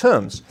economic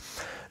terms.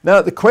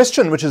 Now the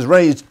question which has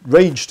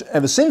raged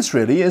ever since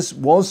really is,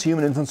 was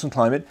human influence on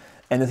climate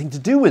anything to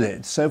do with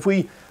it? So if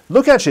we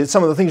look actually at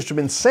some of the things which have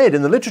been said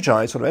in the literature,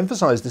 I sort of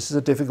emphasize this is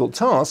a difficult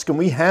task, and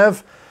we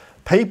have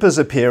papers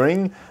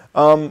appearing,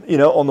 on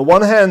the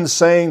one hand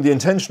saying the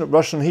intentional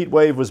Russian heat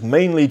wave was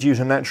mainly due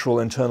to natural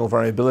internal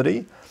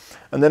variability,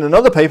 and then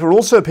another paper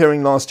also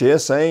appearing last year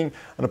saying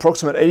an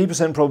approximate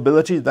 80%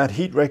 probability that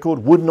heat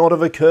record would not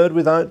have occurred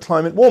without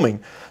climate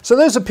warming. So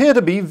those appear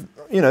to be,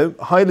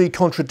 highly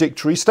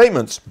contradictory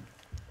statements.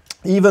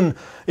 Even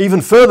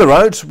further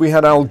out, we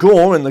had Al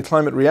Gore in the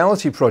Climate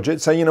Reality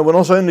Project saying, we're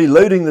not only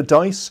loading the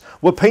dice,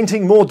 we're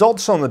painting more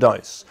dots on the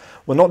dice.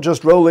 We're not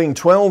just rolling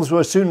 12s,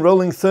 we're soon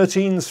rolling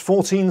 13s,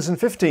 14s and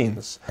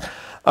 15s.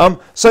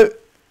 So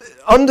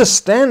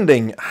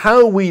understanding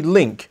how we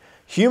link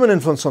human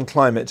influence on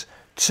climate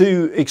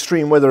to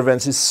extreme weather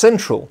events is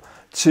central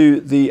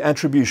to the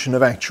attribution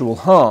of actual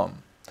harm.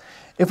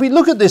 If we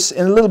look at this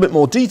in a little bit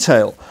more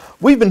detail,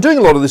 we've been doing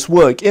a lot of this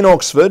work in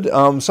Oxford.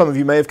 Some of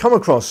you may have come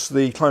across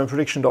the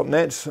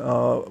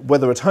climateprediction.net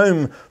Weather at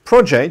Home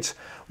project,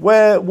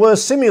 where we're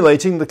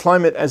simulating the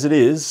climate as it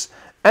is,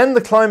 and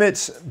the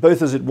climate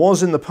both as it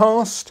was in the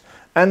past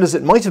and as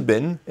it might have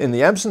been in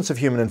the absence of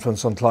human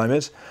influence on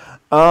climate,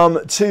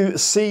 to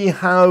see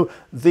how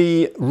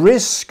the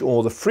risk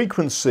or the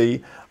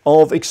frequency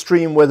of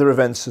extreme weather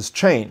events has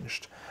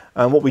changed.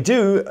 And what we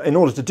do in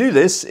order to do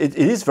this, it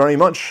is very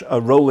much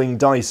a rolling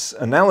dice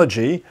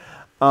analogy,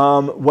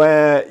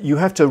 where you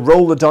have to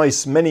roll the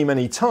dice many,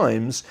 many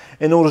times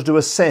in order to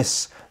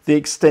assess the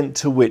extent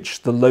to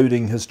which the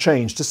loading has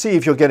changed, to see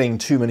if you're getting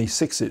too many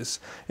sixes,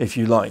 if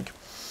you like.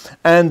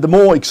 And the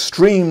more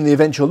extreme the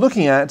event you're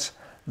looking at,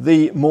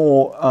 the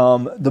more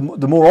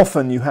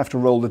often you have to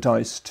roll the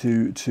dice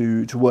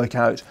to work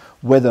out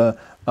whether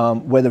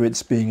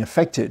it's being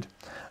affected.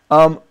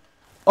 Our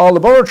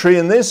laboratory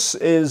in this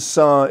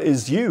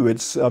is you.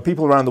 It's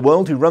people around the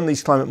world who run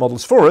these climate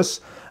models for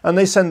us, and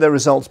they send their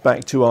results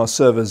back to our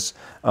servers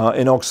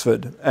in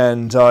Oxford.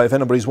 And if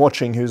anybody's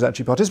watching who's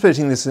actually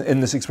participating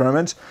in this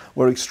experiment,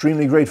 we're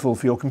extremely grateful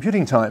for your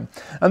computing time.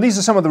 And these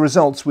are some of the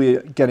results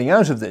we're getting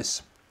out of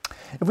this.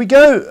 If we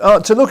go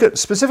to look at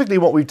specifically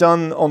what we've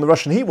done on the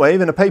Russian heatwave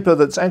in a paper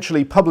that's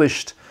actually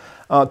published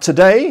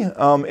today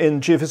in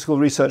Geophysical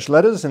Research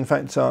Letters. In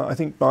fact, I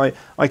think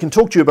I can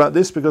talk to you about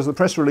this because the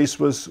press release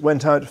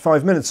went out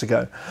 5 minutes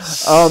ago.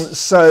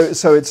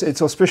 So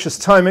it's auspicious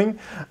timing.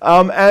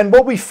 And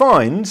what we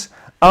find,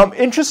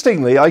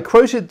 interestingly, I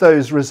quoted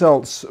those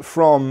results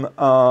from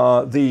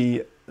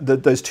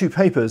those two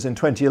papers in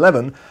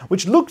 2011,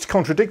 which looked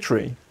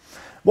contradictory.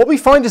 What we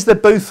find is they're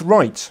both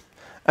right.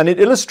 And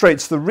it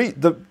illustrates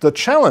the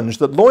challenge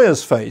that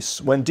lawyers face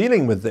when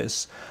dealing with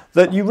this,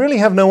 that you really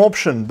have no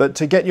option but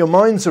to get your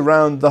minds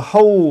around the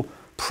whole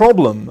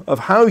problem of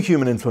how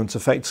human influence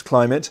affects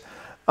climate.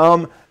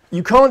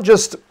 You can't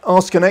just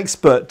ask an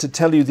expert to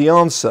tell you the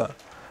answer,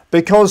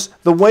 because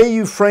the way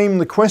you frame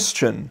the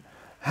question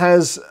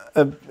has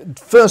a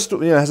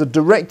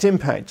direct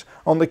impact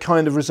on the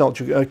kind of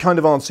result, kind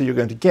of answer you're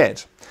going to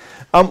get.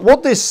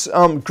 What this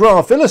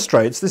graph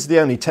illustrates, this is the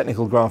only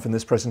technical graph in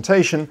this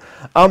presentation,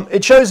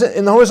 it shows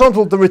in the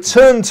horizontal the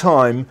return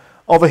time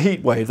of a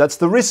heat wave. That's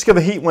the risk of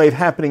a heat wave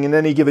happening in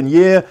any given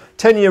year.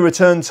 10-year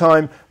return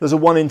time, there's a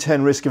 1 in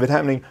 10 risk of it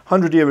happening.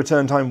 100-year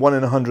return time, 1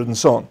 in 100, and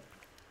so on.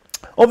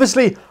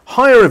 Obviously,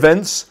 higher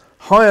events,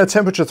 higher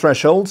temperature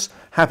thresholds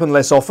happen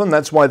less often.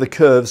 That's why the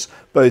curves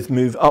both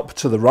move up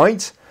to the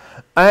right.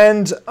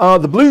 And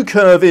the blue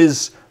curve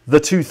is the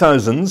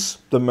 2000s,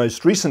 the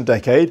most recent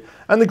decade,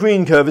 and the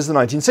green curve is the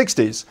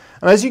 1960s.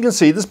 And as you can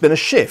see, there's been a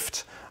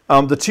shift.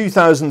 The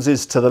 2000s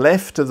is to the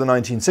left of the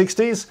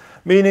 1960s,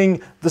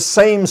 meaning the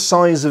same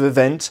size of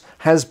event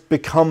has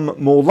become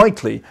more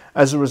likely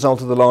as a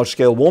result of the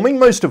large-scale warming,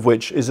 most of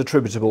which is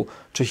attributable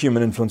to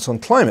human influence on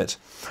climate.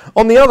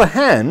 On the other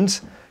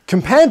hand,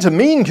 compared to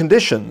mean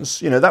conditions,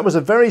 that was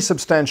a very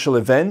substantial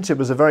event. It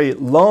was a very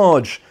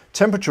large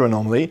temperature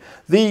anomaly.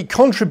 The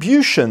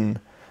contribution,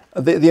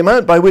 the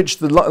amount by which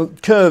the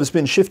curve's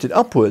been shifted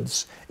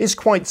upwards, is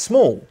quite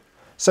small.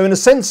 So in a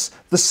sense,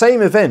 the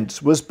same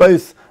event was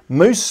both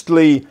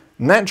mostly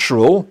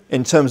natural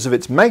in terms of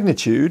its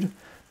magnitude,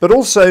 but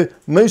also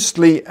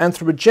mostly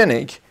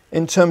anthropogenic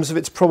in terms of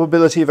its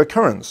probability of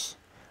occurrence.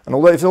 And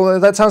although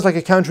that sounds like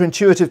a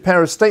counterintuitive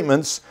pair of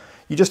statements,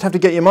 you just have to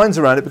get your minds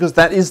around it because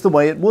that is the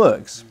way it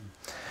works.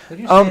 Could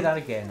you say that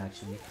again,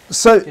 actually?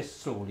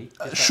 Just slowly.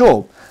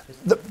 Sure.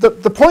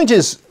 The point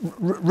is,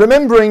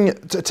 remembering,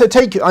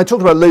 I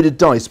talked about loaded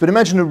dice, but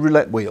imagine a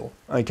roulette wheel,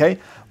 okay,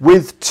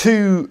 with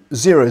 2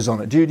 zeros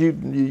on it.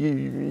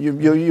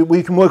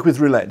 We can work with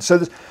roulette. So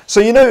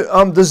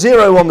the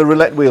 0 on the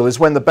roulette wheel is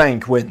when the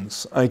bank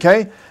wins,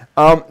 okay?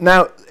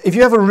 Now, if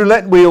you have a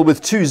roulette wheel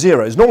with 2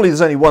 zeros, normally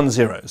there's only 1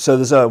 0, so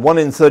there's a 1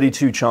 in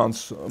 32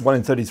 chance, 1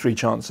 in 33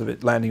 chance of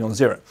it landing on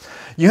 0.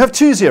 You have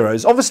 2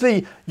 zeros,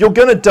 obviously you're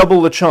going to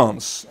double the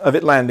chance of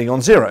it landing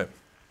on 0.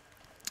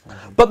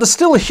 But there's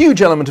still a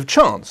huge element of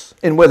chance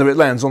in whether it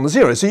lands on the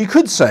 0. So you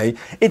could say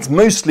it's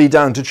mostly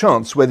down to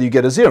chance whether you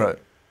get a 0.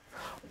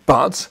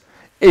 But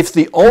if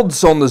the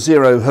odds on the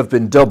 0 have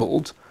been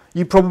doubled,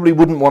 you probably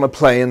wouldn't want to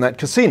play in that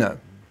casino.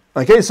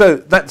 Okay, so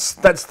that's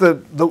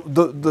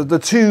the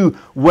two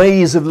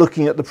ways of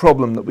looking at the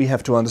problem that we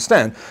have to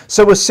understand.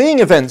 So we're seeing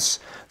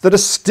events that are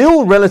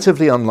still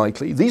relatively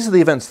unlikely. These are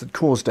the events that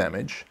cause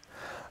damage.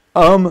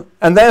 And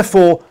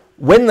therefore,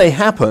 when they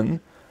happen,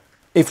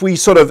 if we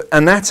sort of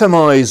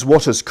anatomize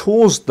what has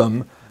caused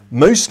them,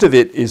 most of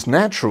it is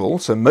natural.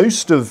 So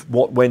most of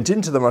what went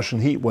into the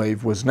Russian heat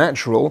wave was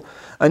natural.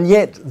 And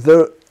yet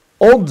the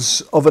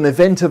odds of an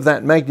event of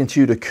that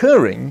magnitude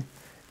occurring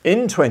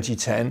in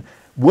 2010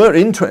 were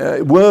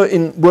inflated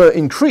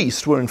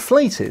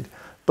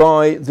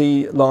by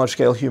the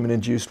large-scale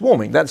human-induced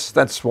warming.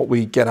 That's what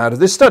we get out of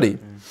this study.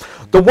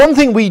 The one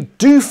thing we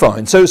do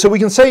find, so we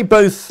can say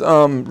both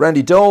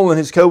Randy Dole and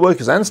his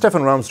co-workers and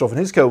Stefan Rahmstorff and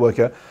his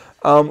co-worker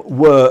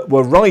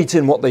were right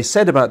in what they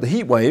said about the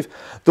heat wave.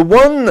 The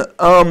one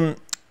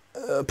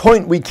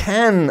point we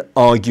can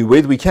argue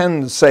with, we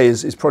can say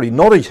is probably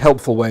not a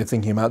helpful way of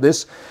thinking about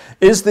this,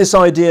 is this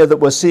idea that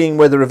we're seeing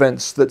weather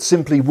events that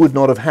simply would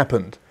not have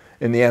happened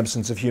in the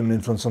absence of human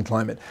influence on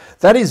climate.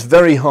 That is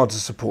very hard to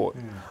support.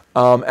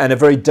 and a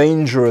very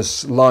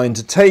dangerous line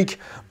to take,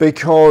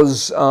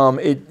 because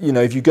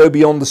if you go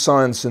beyond the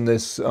science in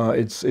this,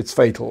 it's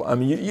fatal. I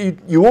mean,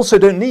 you also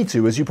don't need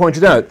to, as you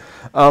pointed out,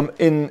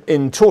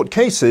 in tort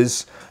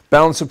cases,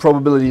 balance of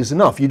probability is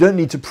enough. You don't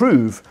need to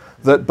prove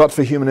that but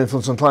for human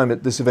influence on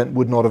climate, this event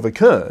would not have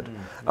occurred.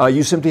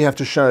 You simply have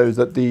to show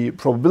that the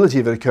probability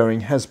of it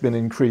occurring has been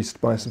increased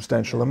by a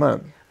substantial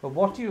amount. But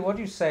what do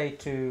you say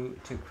to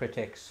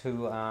critics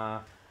who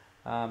are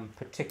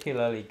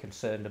particularly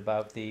concerned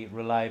about the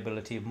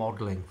reliability of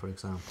modelling, for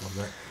example?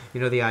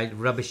 The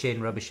rubbish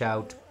in, rubbish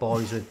out,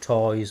 boys with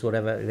toys,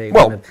 whatever they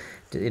want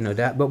to,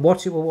 that. But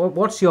what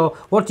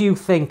do you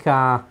think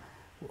are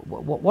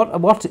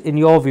what in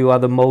your view are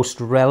the most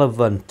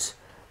relevant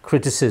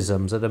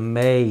criticisms that are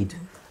made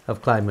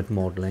of climate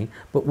modelling,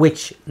 but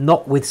which,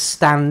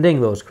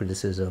 notwithstanding those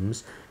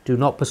criticisms, do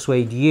not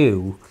persuade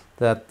you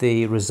that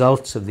the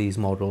results of these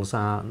models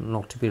are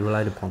not to be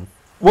relied upon?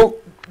 Well,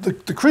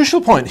 the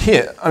crucial point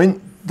here, I mean,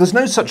 there's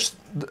no such...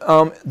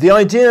 the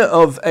idea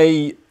of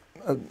a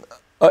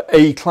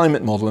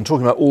climate model, and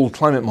talking about all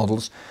climate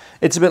models,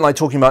 it's a bit like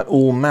talking about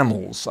all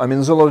mammals. I mean,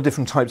 there's a lot of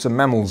different types of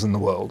mammals in the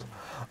world.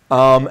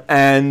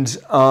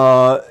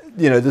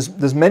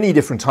 There's many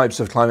different types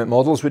of climate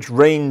models which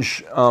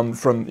range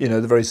from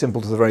the very simple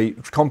to the very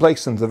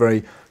complex, and the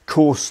very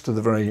coarse to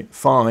the very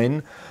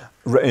fine,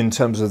 in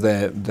terms of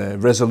their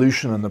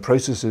resolution and the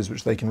processes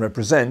which they can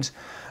represent.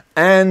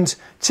 And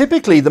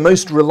typically the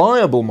most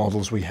reliable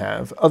models we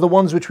have are the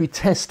ones which we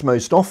test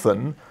most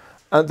often.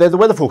 They're the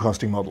weather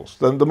forecasting models.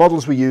 The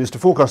models we use to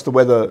forecast the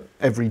weather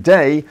every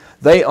day,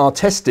 they are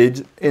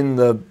tested in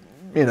the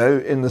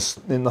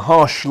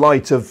harsh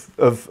light of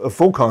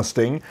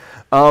forecasting,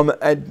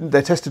 and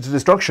they're tested to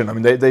destruction. I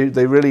mean,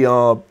 they really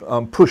are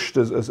pushed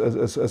as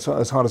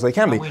hard as they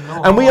can be.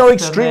 And we are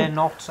extremely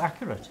not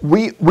accurate.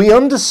 We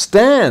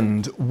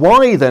understand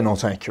why they're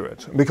not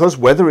accurate, because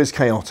weather is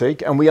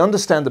chaotic, and we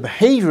understand the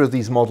behaviour of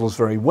these models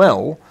very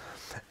well,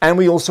 and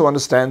we also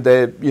understand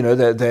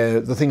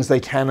the things they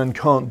can and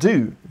can't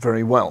do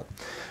very well.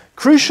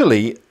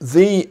 Crucially,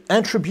 the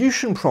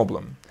attribution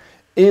problem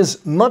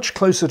is much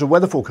closer to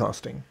weather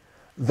forecasting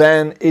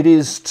than it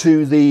is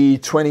to the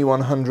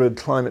 2100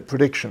 climate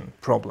prediction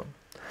problem.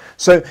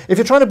 So if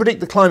you're trying to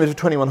predict the climate of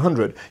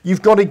 2100,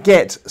 you've got to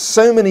get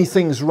so many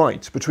things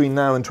right between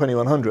now and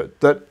 2100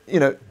 that,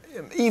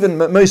 even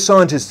most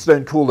scientists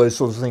don't call those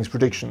sorts of things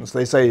predictions.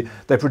 They say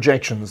they're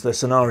projections, they're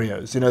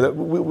scenarios. That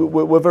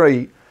we're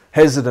very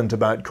hesitant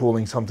about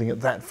calling something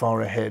that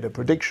far ahead a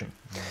prediction.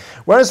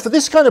 Whereas for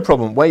this kind of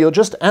problem, where you're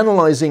just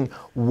analysing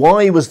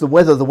why was the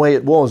weather the way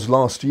it was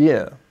last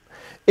year,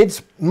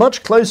 it's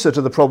much closer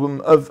to the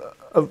problem of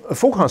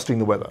forecasting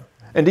the weather.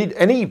 Indeed,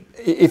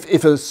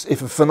 if a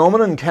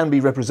phenomenon can be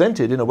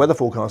represented in a weather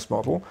forecast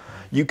model,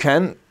 you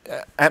can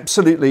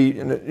absolutely,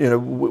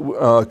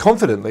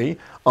 confidently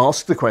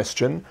ask the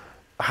question: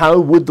 how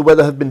would the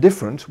weather have been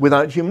different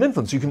without human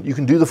influence? You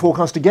can do the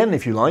forecast again,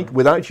 if you like,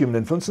 without human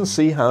influence, and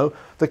see how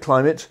the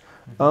climate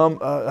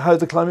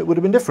would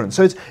have been different.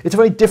 So it's a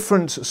very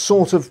different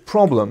sort of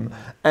problem,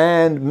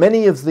 and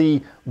many of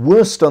the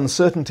worst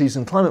uncertainties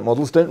in climate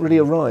models don't really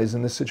arise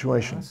in this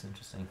situation. That's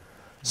interesting.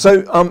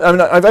 So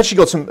I've actually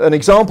got an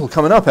example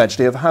coming up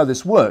actually of how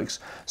this works.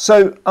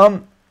 So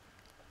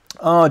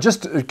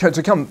just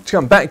to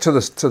come back to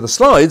the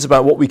slides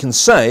about what we can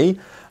say.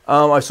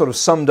 I've sort of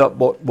summed up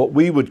what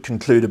we would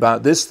conclude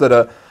about this,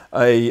 that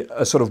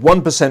a sort of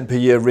 1% per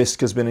year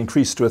risk has been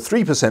increased to a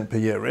 3% per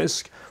year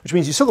risk, which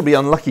means you're still going to be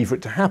unlucky for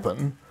it to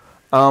happen,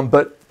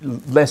 but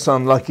less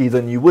unlucky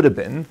than you would have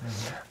been.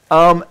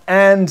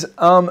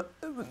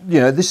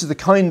 This is the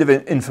kind of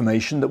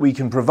information that we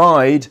can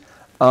provide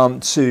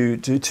to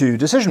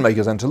decision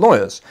makers and to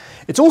lawyers.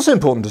 It's also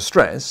important to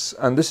stress,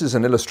 and this is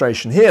an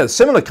illustration here,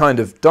 similar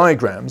kind of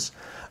diagrams,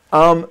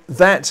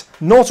 that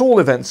not all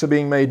events are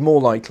being made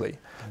more likely.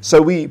 So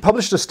we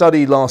published a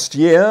study last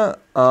year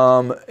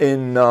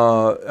in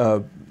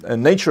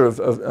Nature of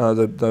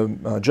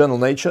the journal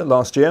Nature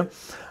last year,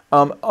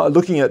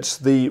 looking at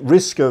the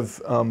risk of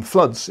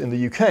floods in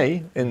the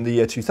UK in the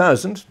year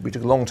 2000. We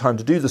took a long time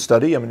to do the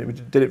study. I mean, we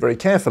did it very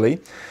carefully,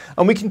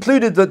 and we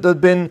concluded that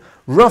there'd been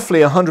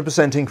roughly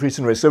 100% increase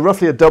in risk, so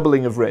roughly a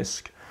doubling of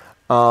risk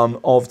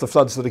of the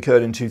floods that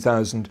occurred in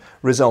 2000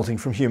 resulting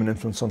from human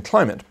influence on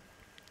climate.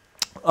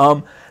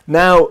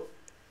 Now,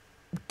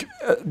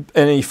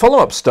 in a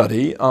follow-up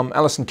study,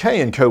 Alison Kay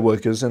and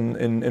co-workers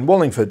in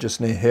Wallingford, just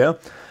near here,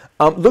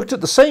 looked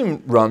at the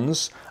same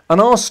runs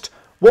and asked,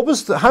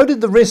 how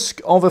did the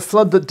risk of a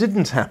flood that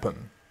didn't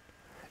happen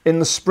in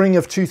the spring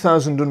of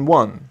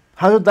 2001,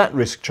 how had that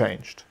risk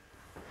changed?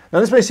 Now,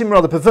 this may seem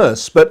rather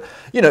perverse, but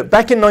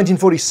back in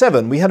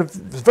 1947, we had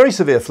very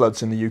severe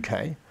floods in the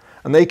UK,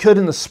 and they occurred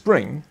in the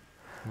spring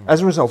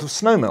as a result of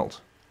snowmelt.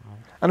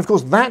 And of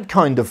course, that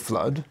kind of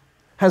flood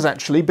has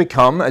actually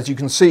become, as you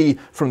can see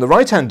from the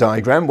right-hand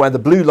diagram, where the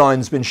blue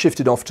line's been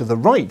shifted off to the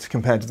right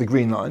compared to the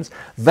green lines,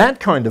 that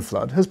kind of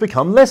flood has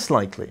become less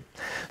likely.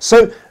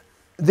 So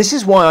this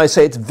is why I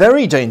say it's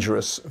very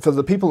dangerous for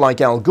the people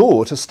like Al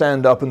Gore to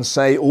stand up and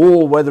say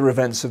all weather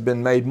events have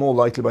been made more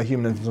likely by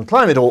human influence on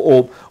climate,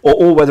 or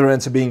all weather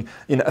events are being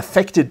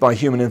affected by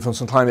human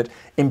influence on climate,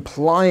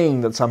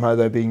 implying that somehow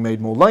they're being made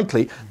more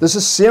likely. There's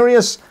a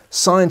serious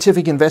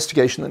scientific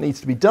investigation that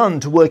needs to be done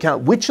to work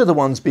out which are the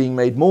ones being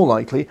made more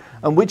likely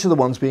and which are the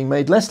ones being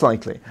made less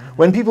likely.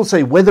 When people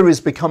say weather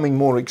is becoming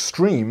more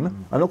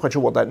extreme, I'm not quite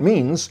sure what that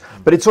means,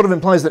 but it sort of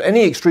implies that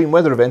any extreme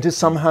weather event is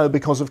somehow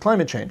because of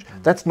climate change.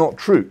 That's not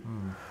true.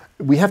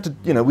 We have to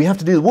do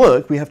the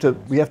work. We have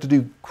to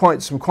do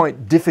some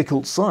quite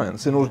difficult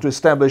science in order to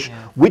establish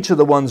which are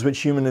the ones which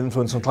human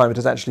influence on climate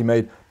has actually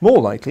made more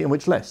likely and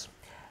which less.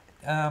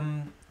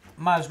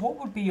 Myles, what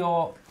would be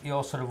your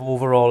sort of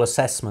overall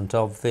assessment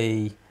of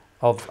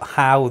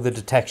how the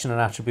detection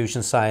and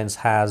attribution science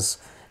has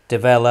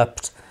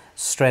developed,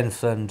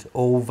 strengthened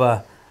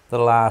over the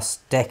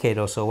last decade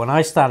or so? When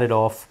I started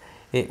off,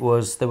 there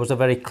was a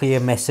very clear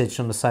message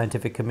from the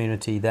scientific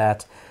community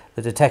that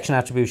the detection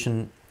and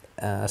attribution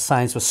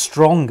science was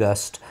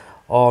strongest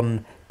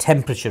on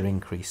temperature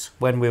increase,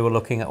 when we were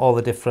looking at all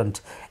the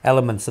different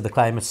elements of the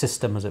climate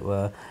system, as it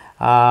were.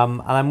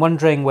 And I'm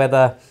wondering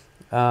whether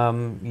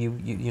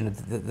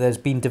there's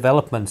been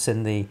developments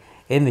in the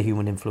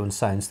human influence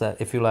science that,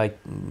 if you like,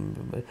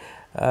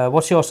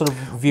 what's your sort of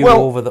view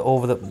over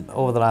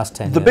the last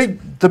 10 years?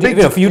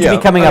 For you to be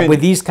coming up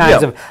with these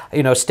kinds of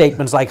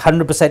statements like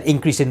 100%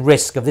 increase in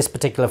risk of this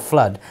particular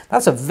flood,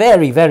 that's a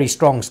very, very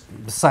strong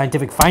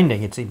scientific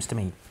finding, it seems to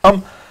me.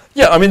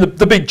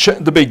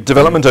 The big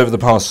development over the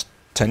past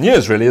 10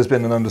 years really has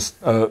been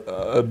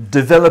a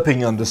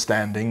developing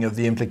understanding of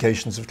the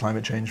implications of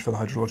climate change for the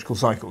hydrological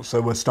cycle.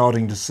 So we're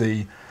starting to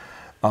see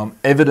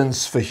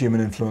evidence for human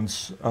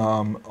influence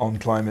on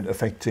climate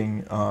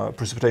affecting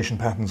precipitation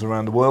patterns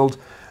around the world,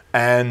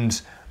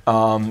 and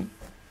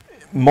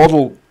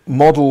model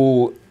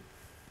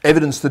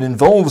evidence that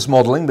involves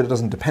modelling, but it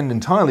doesn't depend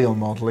entirely on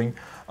modelling,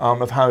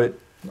 of how it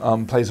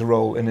plays a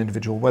role in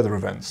individual weather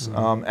events.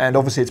 And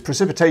obviously it's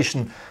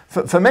precipitation.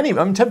 For many,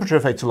 temperature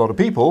affects a lot of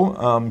people.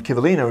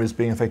 Kivalina is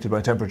being affected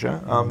by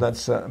temperature,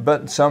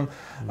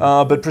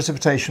 but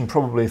precipitation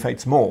probably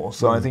affects more.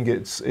 So I think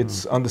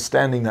it's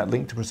understanding that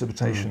link to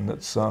precipitation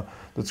that's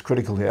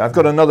critical here. I've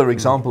got another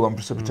example on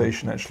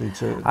precipitation actually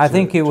I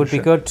think it would be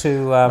good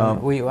to, I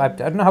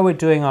don't know how we're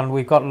doing on,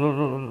 we've got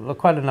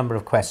quite a number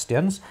of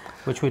questions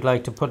which we'd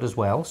like to put as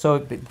well.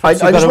 So I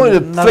just wanted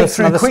to flick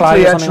through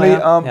quickly actually,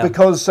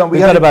 because we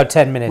had about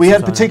 10 minutes. We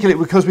had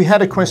particularly because we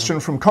had a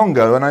question from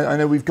Congo, and I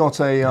know we've got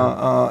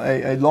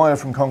a lawyer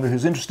from Congo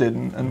who's interested,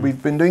 and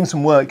we've been doing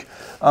some work,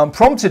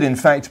 prompted in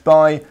fact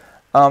by,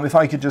 if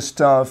I could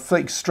just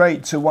flick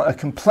straight to a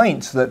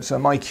complaint that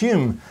Mike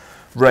Hume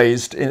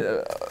raised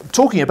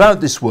talking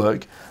about this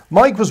work.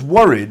 Mike was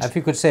worried. If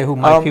you could say who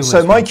Mike Hume is.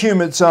 So Mike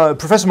Hume, it's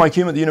Professor Mike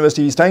Hume at the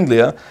University of East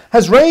Anglia,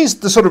 has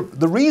raised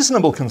the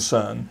reasonable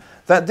concern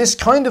that this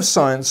kind of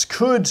science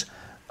could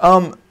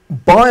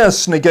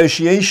bias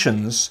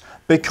negotiations,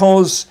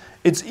 because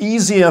it's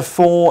easier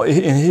for,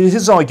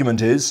 his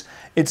argument is,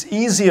 it's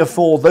easier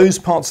for those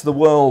parts of the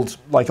world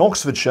like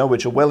Oxfordshire,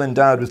 which are well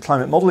endowed with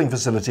climate modelling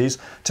facilities,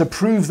 to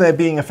prove they're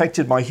being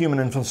affected by human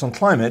influence on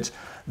climate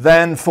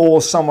than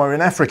for somewhere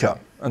in Africa.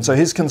 And so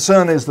his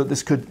concern is that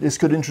this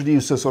could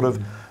introduce a sort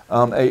of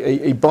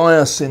a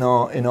bias in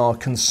our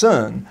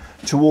concern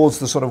towards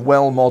the sort of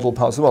well-modelled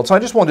parts of the world. So I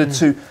just wanted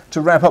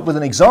to wrap up with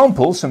an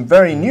example, some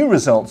very new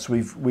results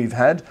we've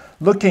had,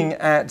 looking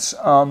at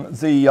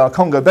the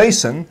Congo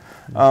Basin,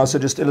 so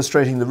just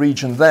illustrating the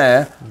region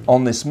there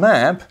on this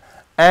map.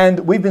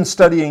 And we've been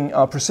studying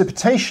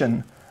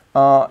precipitation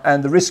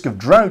and the risk of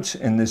drought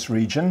in this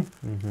region.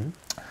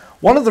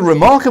 One of the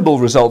remarkable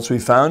results we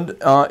found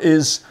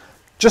is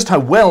just how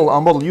well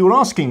our model, you were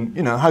asking,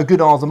 how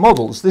good are the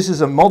models? This is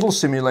a model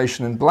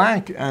simulation in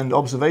black and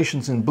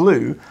observations in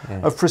blue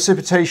of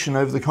precipitation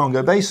over the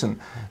Congo Basin.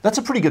 That's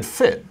a pretty good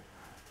fit.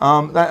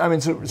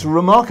 It's a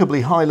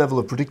remarkably high level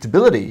of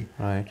predictability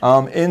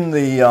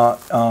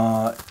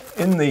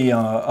in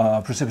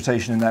the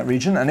precipitation in that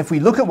region. And if we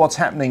look at what's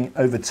happening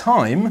over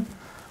time,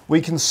 we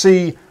can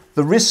see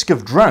the risk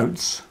of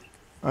droughts.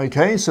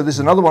 Okay, so this is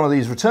another one of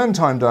these return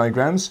time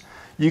diagrams.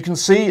 You can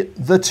see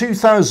the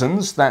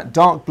 2000s, that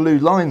dark blue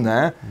line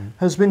there,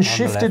 has been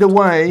shifted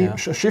away,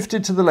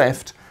 shifted to the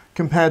left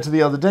compared to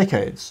the other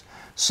decades.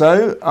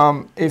 So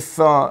if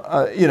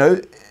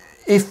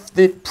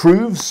it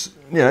proves,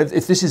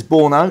 if this is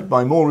borne out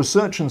by more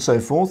research and so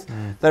forth,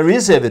 there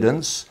is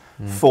evidence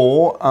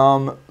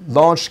for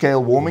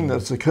large-scale warming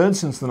that's occurred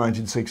since the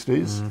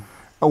 1960s,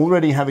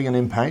 already having an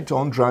impact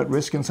on drought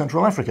risk in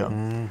Central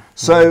Africa.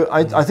 So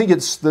I think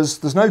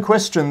there's no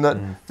question that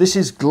this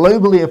is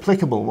globally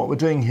applicable, what we're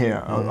doing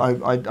here.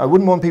 I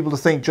wouldn't want people to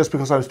think, just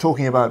because I was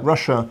talking about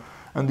Russia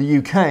and the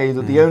UK,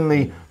 that the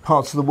only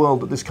parts of the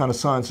world that this kind of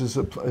science is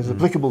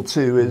applicable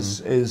to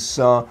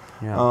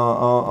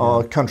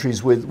are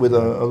countries with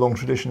a long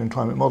tradition in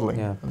climate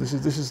modelling. This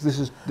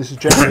is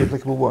generally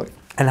applicable work.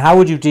 And how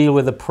would you deal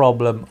with the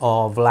problem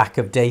of lack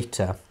of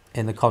data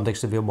in the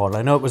context of your model?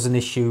 I know it was an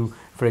issue,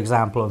 for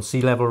example, on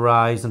sea level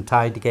rise and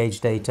tide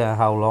gauge data.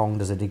 How long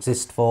does it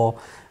exist for?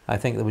 I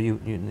think that you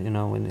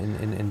know,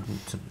 in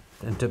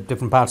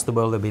different parts of the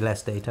world there'll be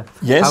less data.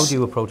 Yes. How do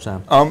you approach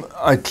that?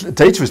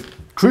 Data is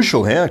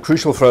crucial here.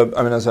 Crucial for,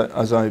 I mean, as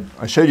I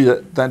showed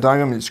you that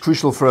diagram, it's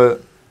crucial for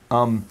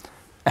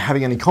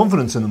having any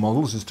confidence in the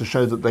models is to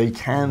show that they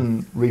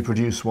can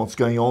reproduce what's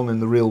going on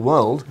in the real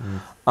world.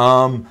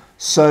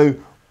 So,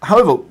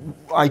 however,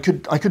 I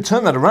could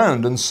turn that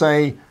around and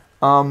say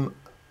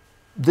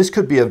this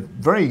could be a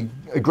great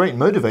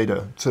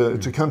motivator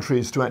to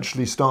countries to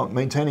actually start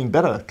maintaining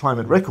better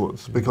climate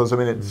records, because I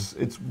mean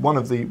it's one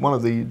of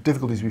the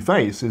difficulties we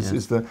face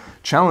is the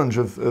challenge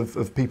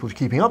of people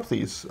keeping up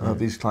these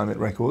climate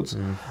records.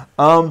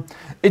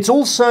 It's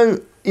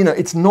also, you know,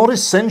 it's not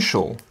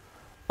essential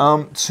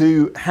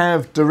to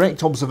have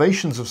direct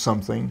observations of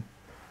something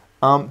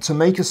to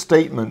make a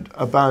statement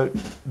about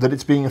that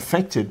it's being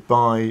affected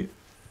by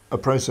a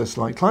process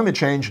like climate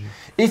change,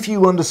 if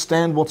you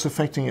understand what's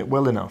affecting it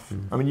well enough.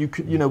 I mean,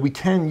 we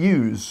can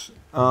use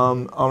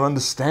our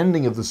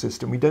understanding of the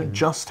system. We don't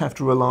just have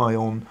to rely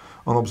on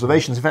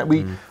observations. In fact,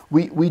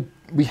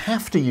 we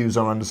have to use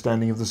our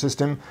understanding of the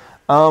system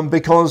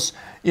because,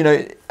 you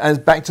know, as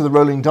back to the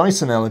rolling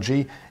dice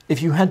analogy,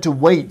 if you had to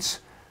wait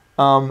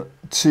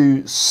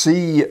to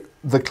see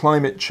the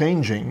climate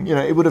changing, you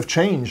know, it would have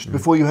changed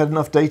before you had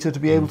enough data to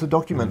be able to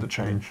document the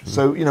change.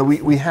 So, you know,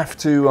 we have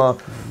to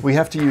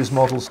use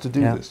models to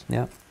do this.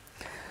 Yeah.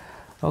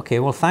 Okay.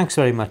 Well, thanks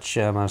very much,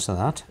 Myles, for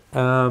that.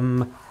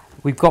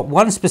 We've got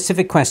one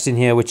specific question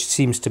here, which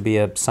seems to be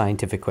a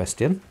scientific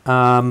question,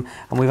 and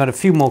we've had a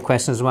few more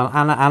questions as well.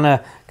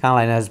 Anna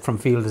Caroline from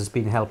Field has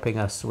been helping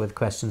us with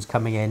questions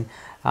coming in.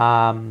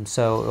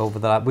 So over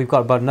that, we've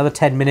got about another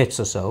 10 minutes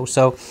or so.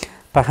 So.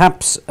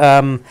 Perhaps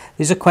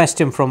there's a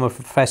question from a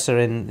professor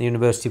in the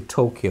University of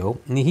Tokyo,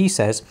 and he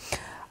says,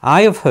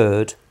 I have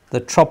heard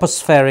that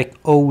tropospheric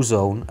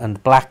ozone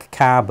and black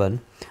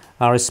carbon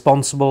are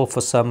responsible for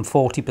some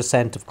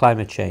 40% of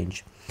climate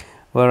change,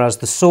 whereas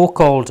the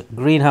so-called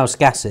greenhouse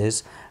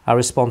gases are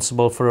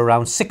responsible for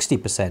around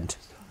 60%.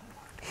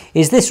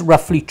 Is this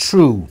roughly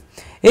true?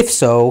 If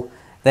so,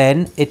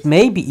 then it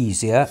may be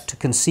easier to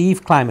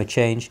conceive climate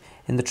change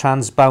in the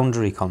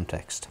transboundary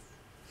context.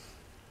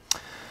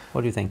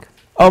 What do you think?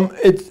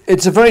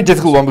 It's a very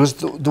difficult one because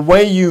the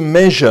way you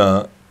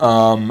measure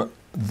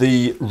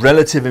the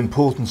relative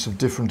importance of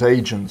different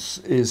agents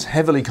is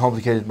heavily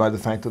complicated by the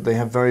fact that they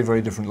have very, very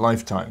different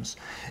lifetimes.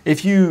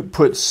 If you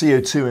put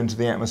CO2 into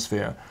the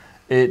atmosphere,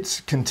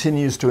 it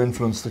continues to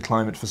influence the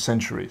climate for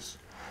centuries.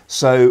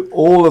 So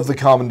all of the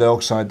carbon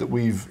dioxide that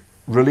we've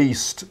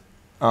released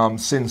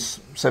since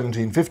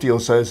 1750 or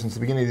so, since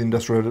the beginning of the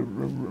Industrial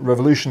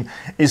Revolution,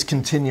 is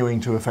continuing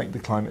to affect the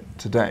climate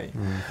today.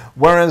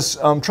 Whereas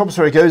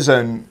tropospheric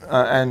ozone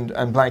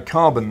and black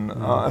carbon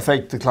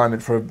affect the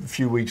climate for a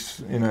few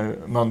weeks, you know,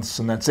 months,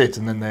 and that's it,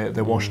 and then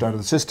they're washed out of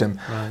the system.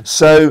 Right.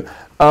 So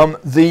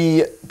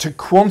to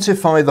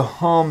quantify the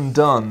harm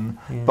done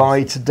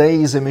by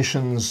today's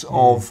emissions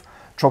of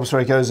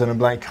tropospheric ozone and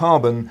black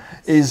carbon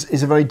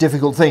is a very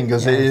difficult thing,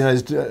 because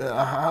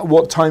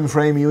what time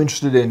frame are you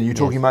interested in? Are you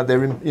talking about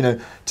their, you know,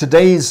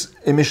 today's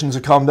emissions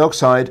of carbon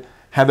dioxide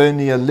have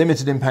only a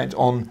limited impact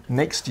on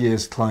next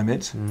year's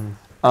climate,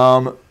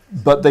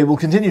 but they will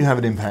continue to have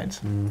an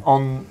impact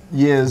on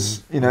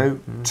years, you know,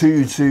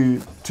 2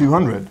 to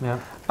 200,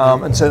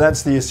 and so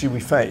that's the issue we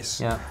face.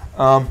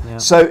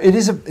 So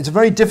it's a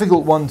very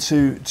difficult one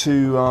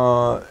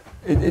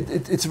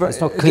it's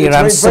not clear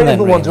answer. Very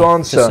difficult one to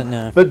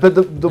answer. But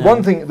the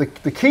one thing,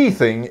 the key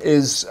thing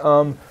is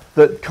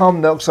that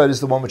carbon dioxide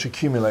is the one which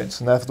accumulates,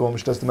 and therefore the one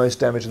which does the most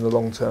damage in the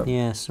long term.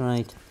 Yes,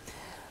 right.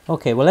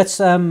 Okay, well, let's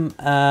some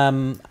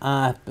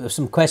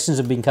questions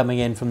have been coming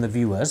in from the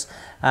viewers,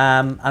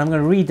 and I'm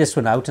going to read this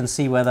one out and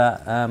see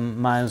whether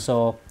Myles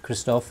or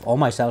Christoph or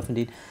myself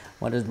indeed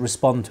want to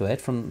respond to it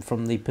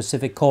from the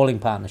Pacific Calling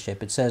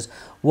Partnership. It says,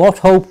 what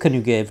hope can you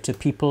give to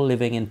people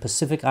living in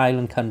Pacific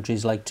Island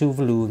countries like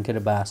Tuvalu and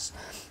Kiribati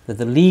that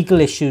the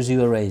legal issues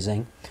you are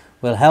raising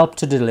will help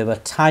to deliver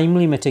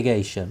timely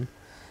mitigation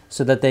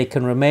so that they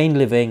can remain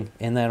living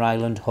in their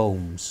island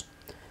homes?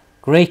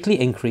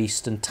 Greatly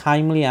increased and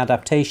timely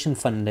adaptation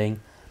funding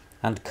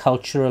and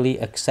culturally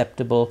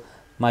acceptable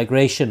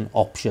migration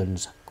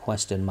options, ?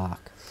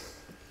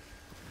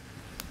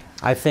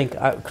 I think,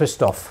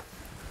 Christoph,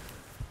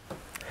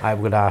 I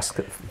would ask.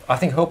 I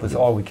think hope is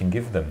all we can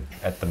give them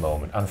at the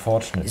moment,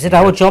 unfortunately. Is it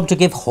our job to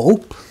give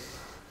hope?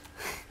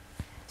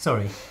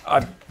 Sorry.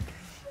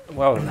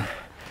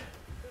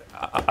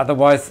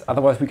 Otherwise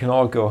we can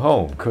all go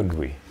home, couldn't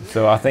we?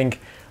 So I think,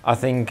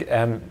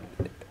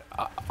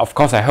 of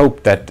course, I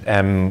hope that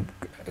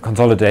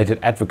consolidated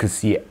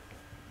advocacy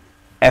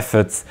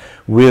efforts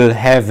will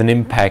have an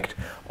impact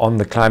on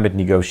the climate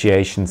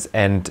negotiations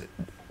and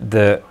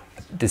the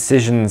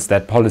decisions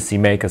that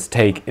policymakers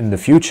take in the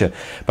future.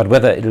 But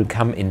whether it'll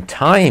come in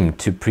time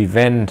to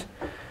prevent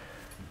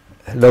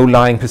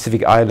low-lying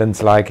Pacific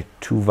islands like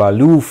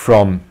Tuvalu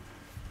from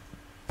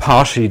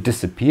partially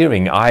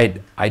disappearing,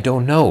 I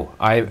don't know.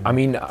 I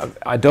mean,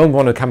 I don't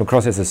want to come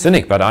across as a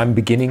cynic, but I'm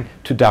beginning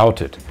to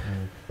doubt it.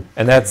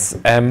 And that's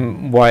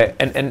why,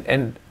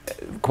 and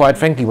quite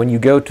frankly, when you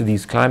go to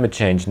these climate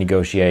change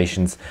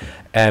negotiations,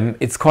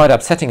 it's quite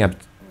upsetting at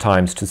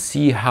times to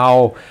see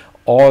how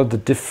all the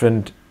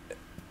different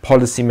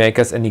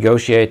policymakers and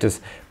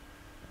negotiators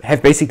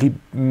have basically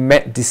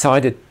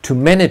decided to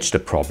manage the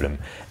problem.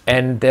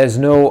 And there's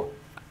no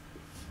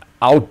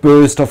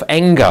outburst of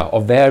anger,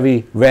 or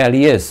very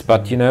rarely is,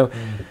 but you know.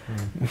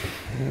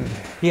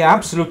 Yeah,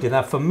 absolutely.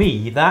 Now, for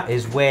me, that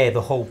is where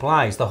the hope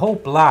lies. The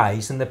hope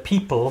lies in the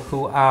people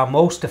who are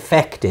most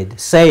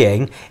affected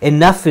saying,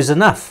 enough is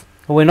enough.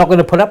 We're not going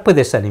to put up with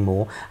this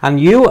anymore.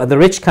 And you, the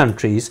rich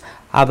countries,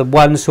 are the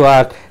ones who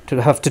are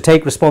to have to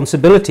take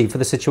responsibility for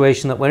the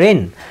situation that we're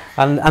in.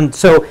 And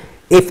so,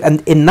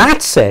 and in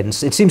that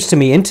sense, it seems to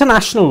me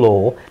international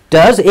law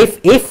does,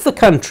 if the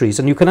countries,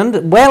 and you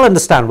can well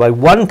understand why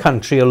one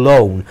country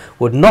alone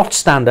would not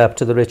stand up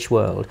to the rich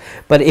world,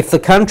 but if the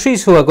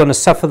countries who are going to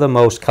suffer the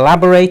most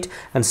collaborate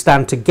and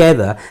stand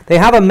together, they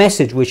have a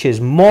message which is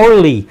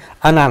morally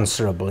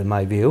unanswerable in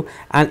my view,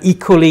 and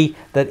equally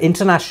that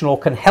international law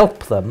can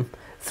help them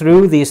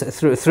through these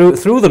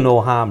through the no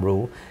harm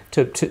rule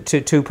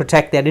to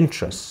protect their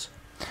interests.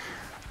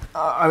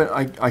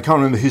 I can't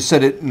remember who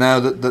said it now,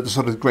 that the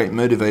sort of great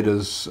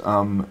motivators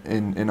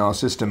in our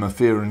system are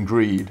fear and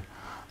greed.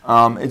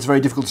 It's very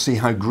difficult to see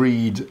how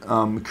greed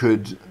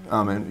could,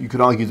 and you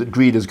could argue that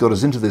greed has got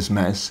us into this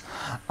mess.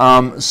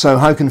 So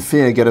how can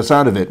fear get us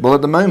out of it? Well,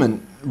 at the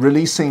moment,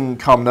 releasing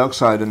carbon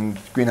dioxide and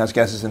greenhouse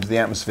gases into the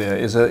atmosphere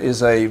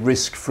is a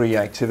risk-free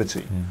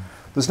activity.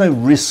 There's no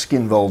risk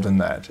involved in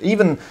that.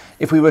 Even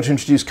if we were to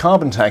introduce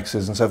carbon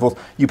taxes and so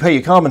forth, you pay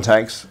your carbon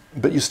tax,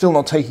 but you're still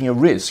not taking a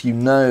risk. You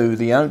know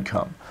the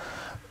outcome.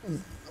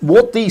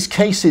 What these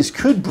cases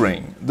could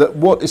bring, that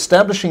what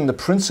establishing the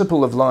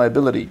principle of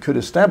liability could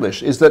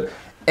establish, is that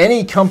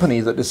any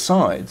company that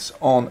decides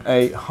on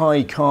a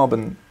high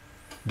carbon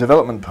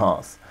development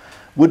path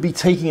would be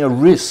taking a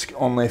risk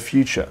on their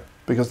future,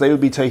 because they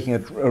would be taking a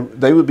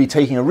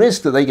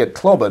risk that they get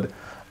clobbered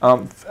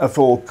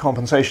for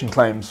compensation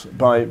claims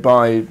by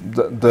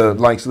the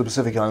likes of the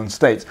Pacific Island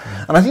states.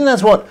 And I think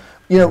that's what,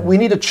 you know, we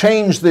need to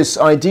change this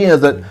idea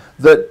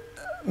that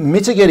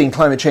mitigating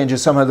climate change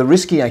is somehow the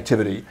risky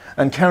activity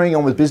and carrying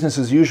on with business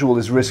as usual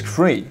is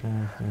risk-free.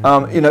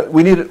 You know,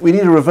 we need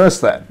to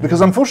reverse that,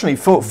 because unfortunately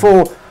for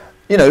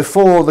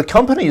the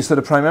companies that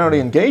are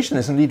primarily engaged in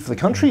this, and indeed for the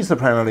countries that are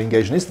primarily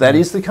engaged in this, that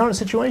is the current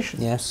situation.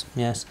 Yes,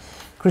 yes.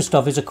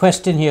 Christoph, there's a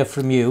question here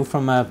from you,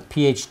 from a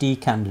PhD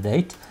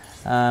candidate,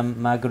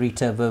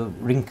 Margarita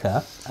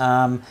Varinka.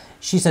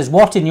 She says,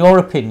 what in your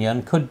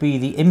opinion could be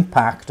the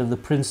impact of the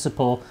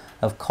principle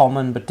of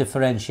common but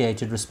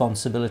differentiated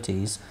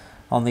responsibilities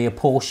on the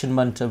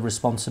apportionment of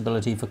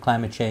responsibility for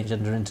climate change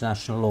under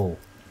international law?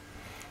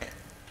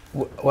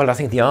 Well, I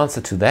think the answer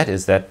to that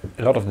is that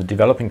a lot of the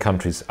developing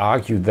countries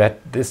argue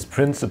that this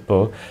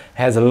principle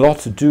has a lot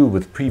to do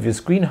with previous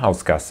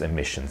greenhouse gas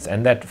emissions,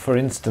 and that, for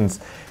instance,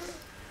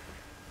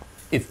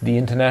 if the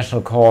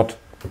International Court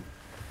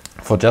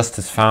for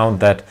Justice found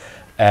that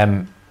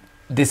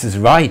this is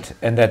right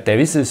and that there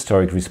is a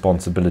historic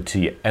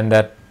responsibility and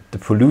that the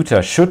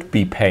polluter should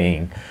be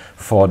paying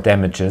for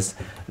damages,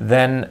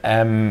 then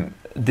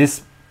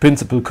this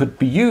principle could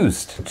be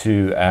used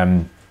to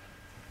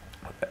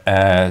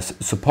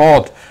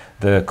support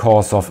the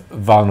cause of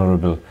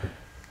vulnerable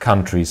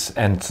countries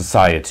and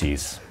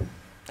societies.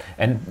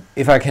 And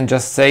if I can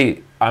just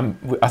say, I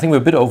think we're a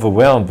bit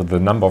overwhelmed with the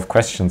number of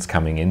questions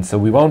coming in, so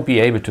we won't be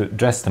able to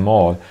address them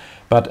all.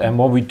 But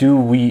what we do,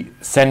 we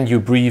send you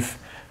brief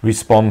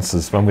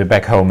responses when we're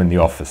back home in the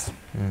office.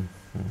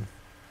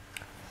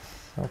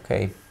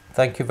 Okay,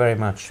 thank you very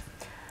much.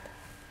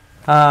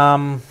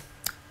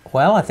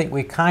 Well, I think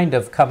we kind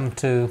of come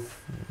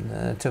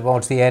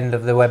towards the end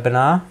of the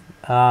webinar.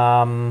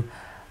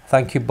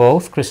 Thank you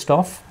both,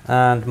 Christoph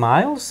and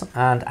Myles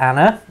and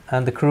Anna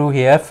and the crew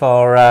here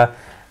for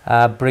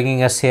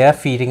bringing us here,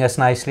 feeding us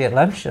nicely at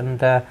lunch and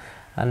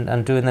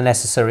doing the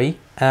necessary.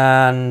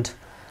 And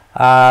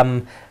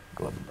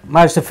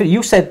Myles,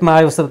 you said,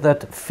 Myles,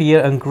 that fear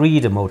and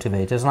greed are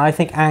motivators, and I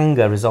think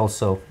anger is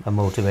also a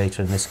motivator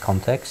in this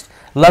context.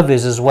 Love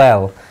is as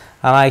well.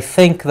 And I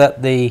think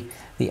that the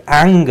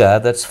anger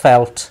that's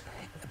felt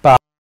by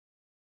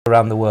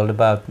around the world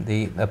about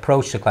the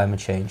approach to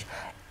climate change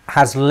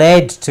has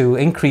led to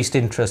increased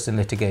interest in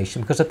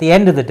litigation, because at the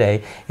end of the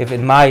day,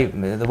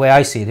 the way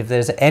I see it, if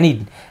there's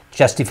any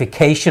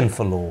justification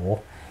for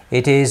law,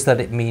 it is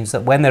that it means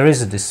that when there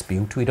is a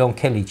dispute, we don't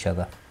kill each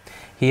other.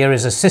 Here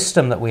is a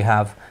system that we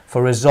have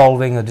for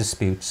resolving the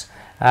disputes,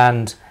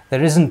 and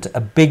there isn't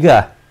a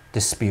bigger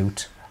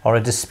dispute or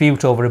a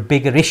dispute over a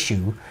bigger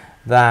issue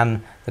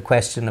than the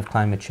question of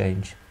climate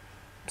change.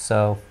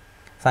 So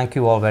thank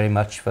you all very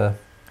much for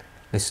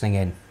listening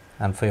in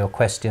and for your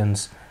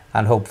questions,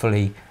 and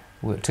hopefully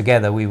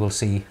together we will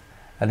see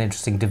an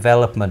interesting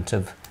development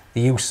of the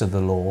use of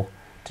the law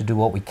to do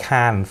what we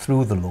can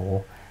through the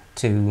law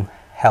to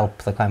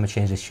help the climate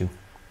change issue.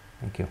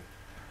 Thank you.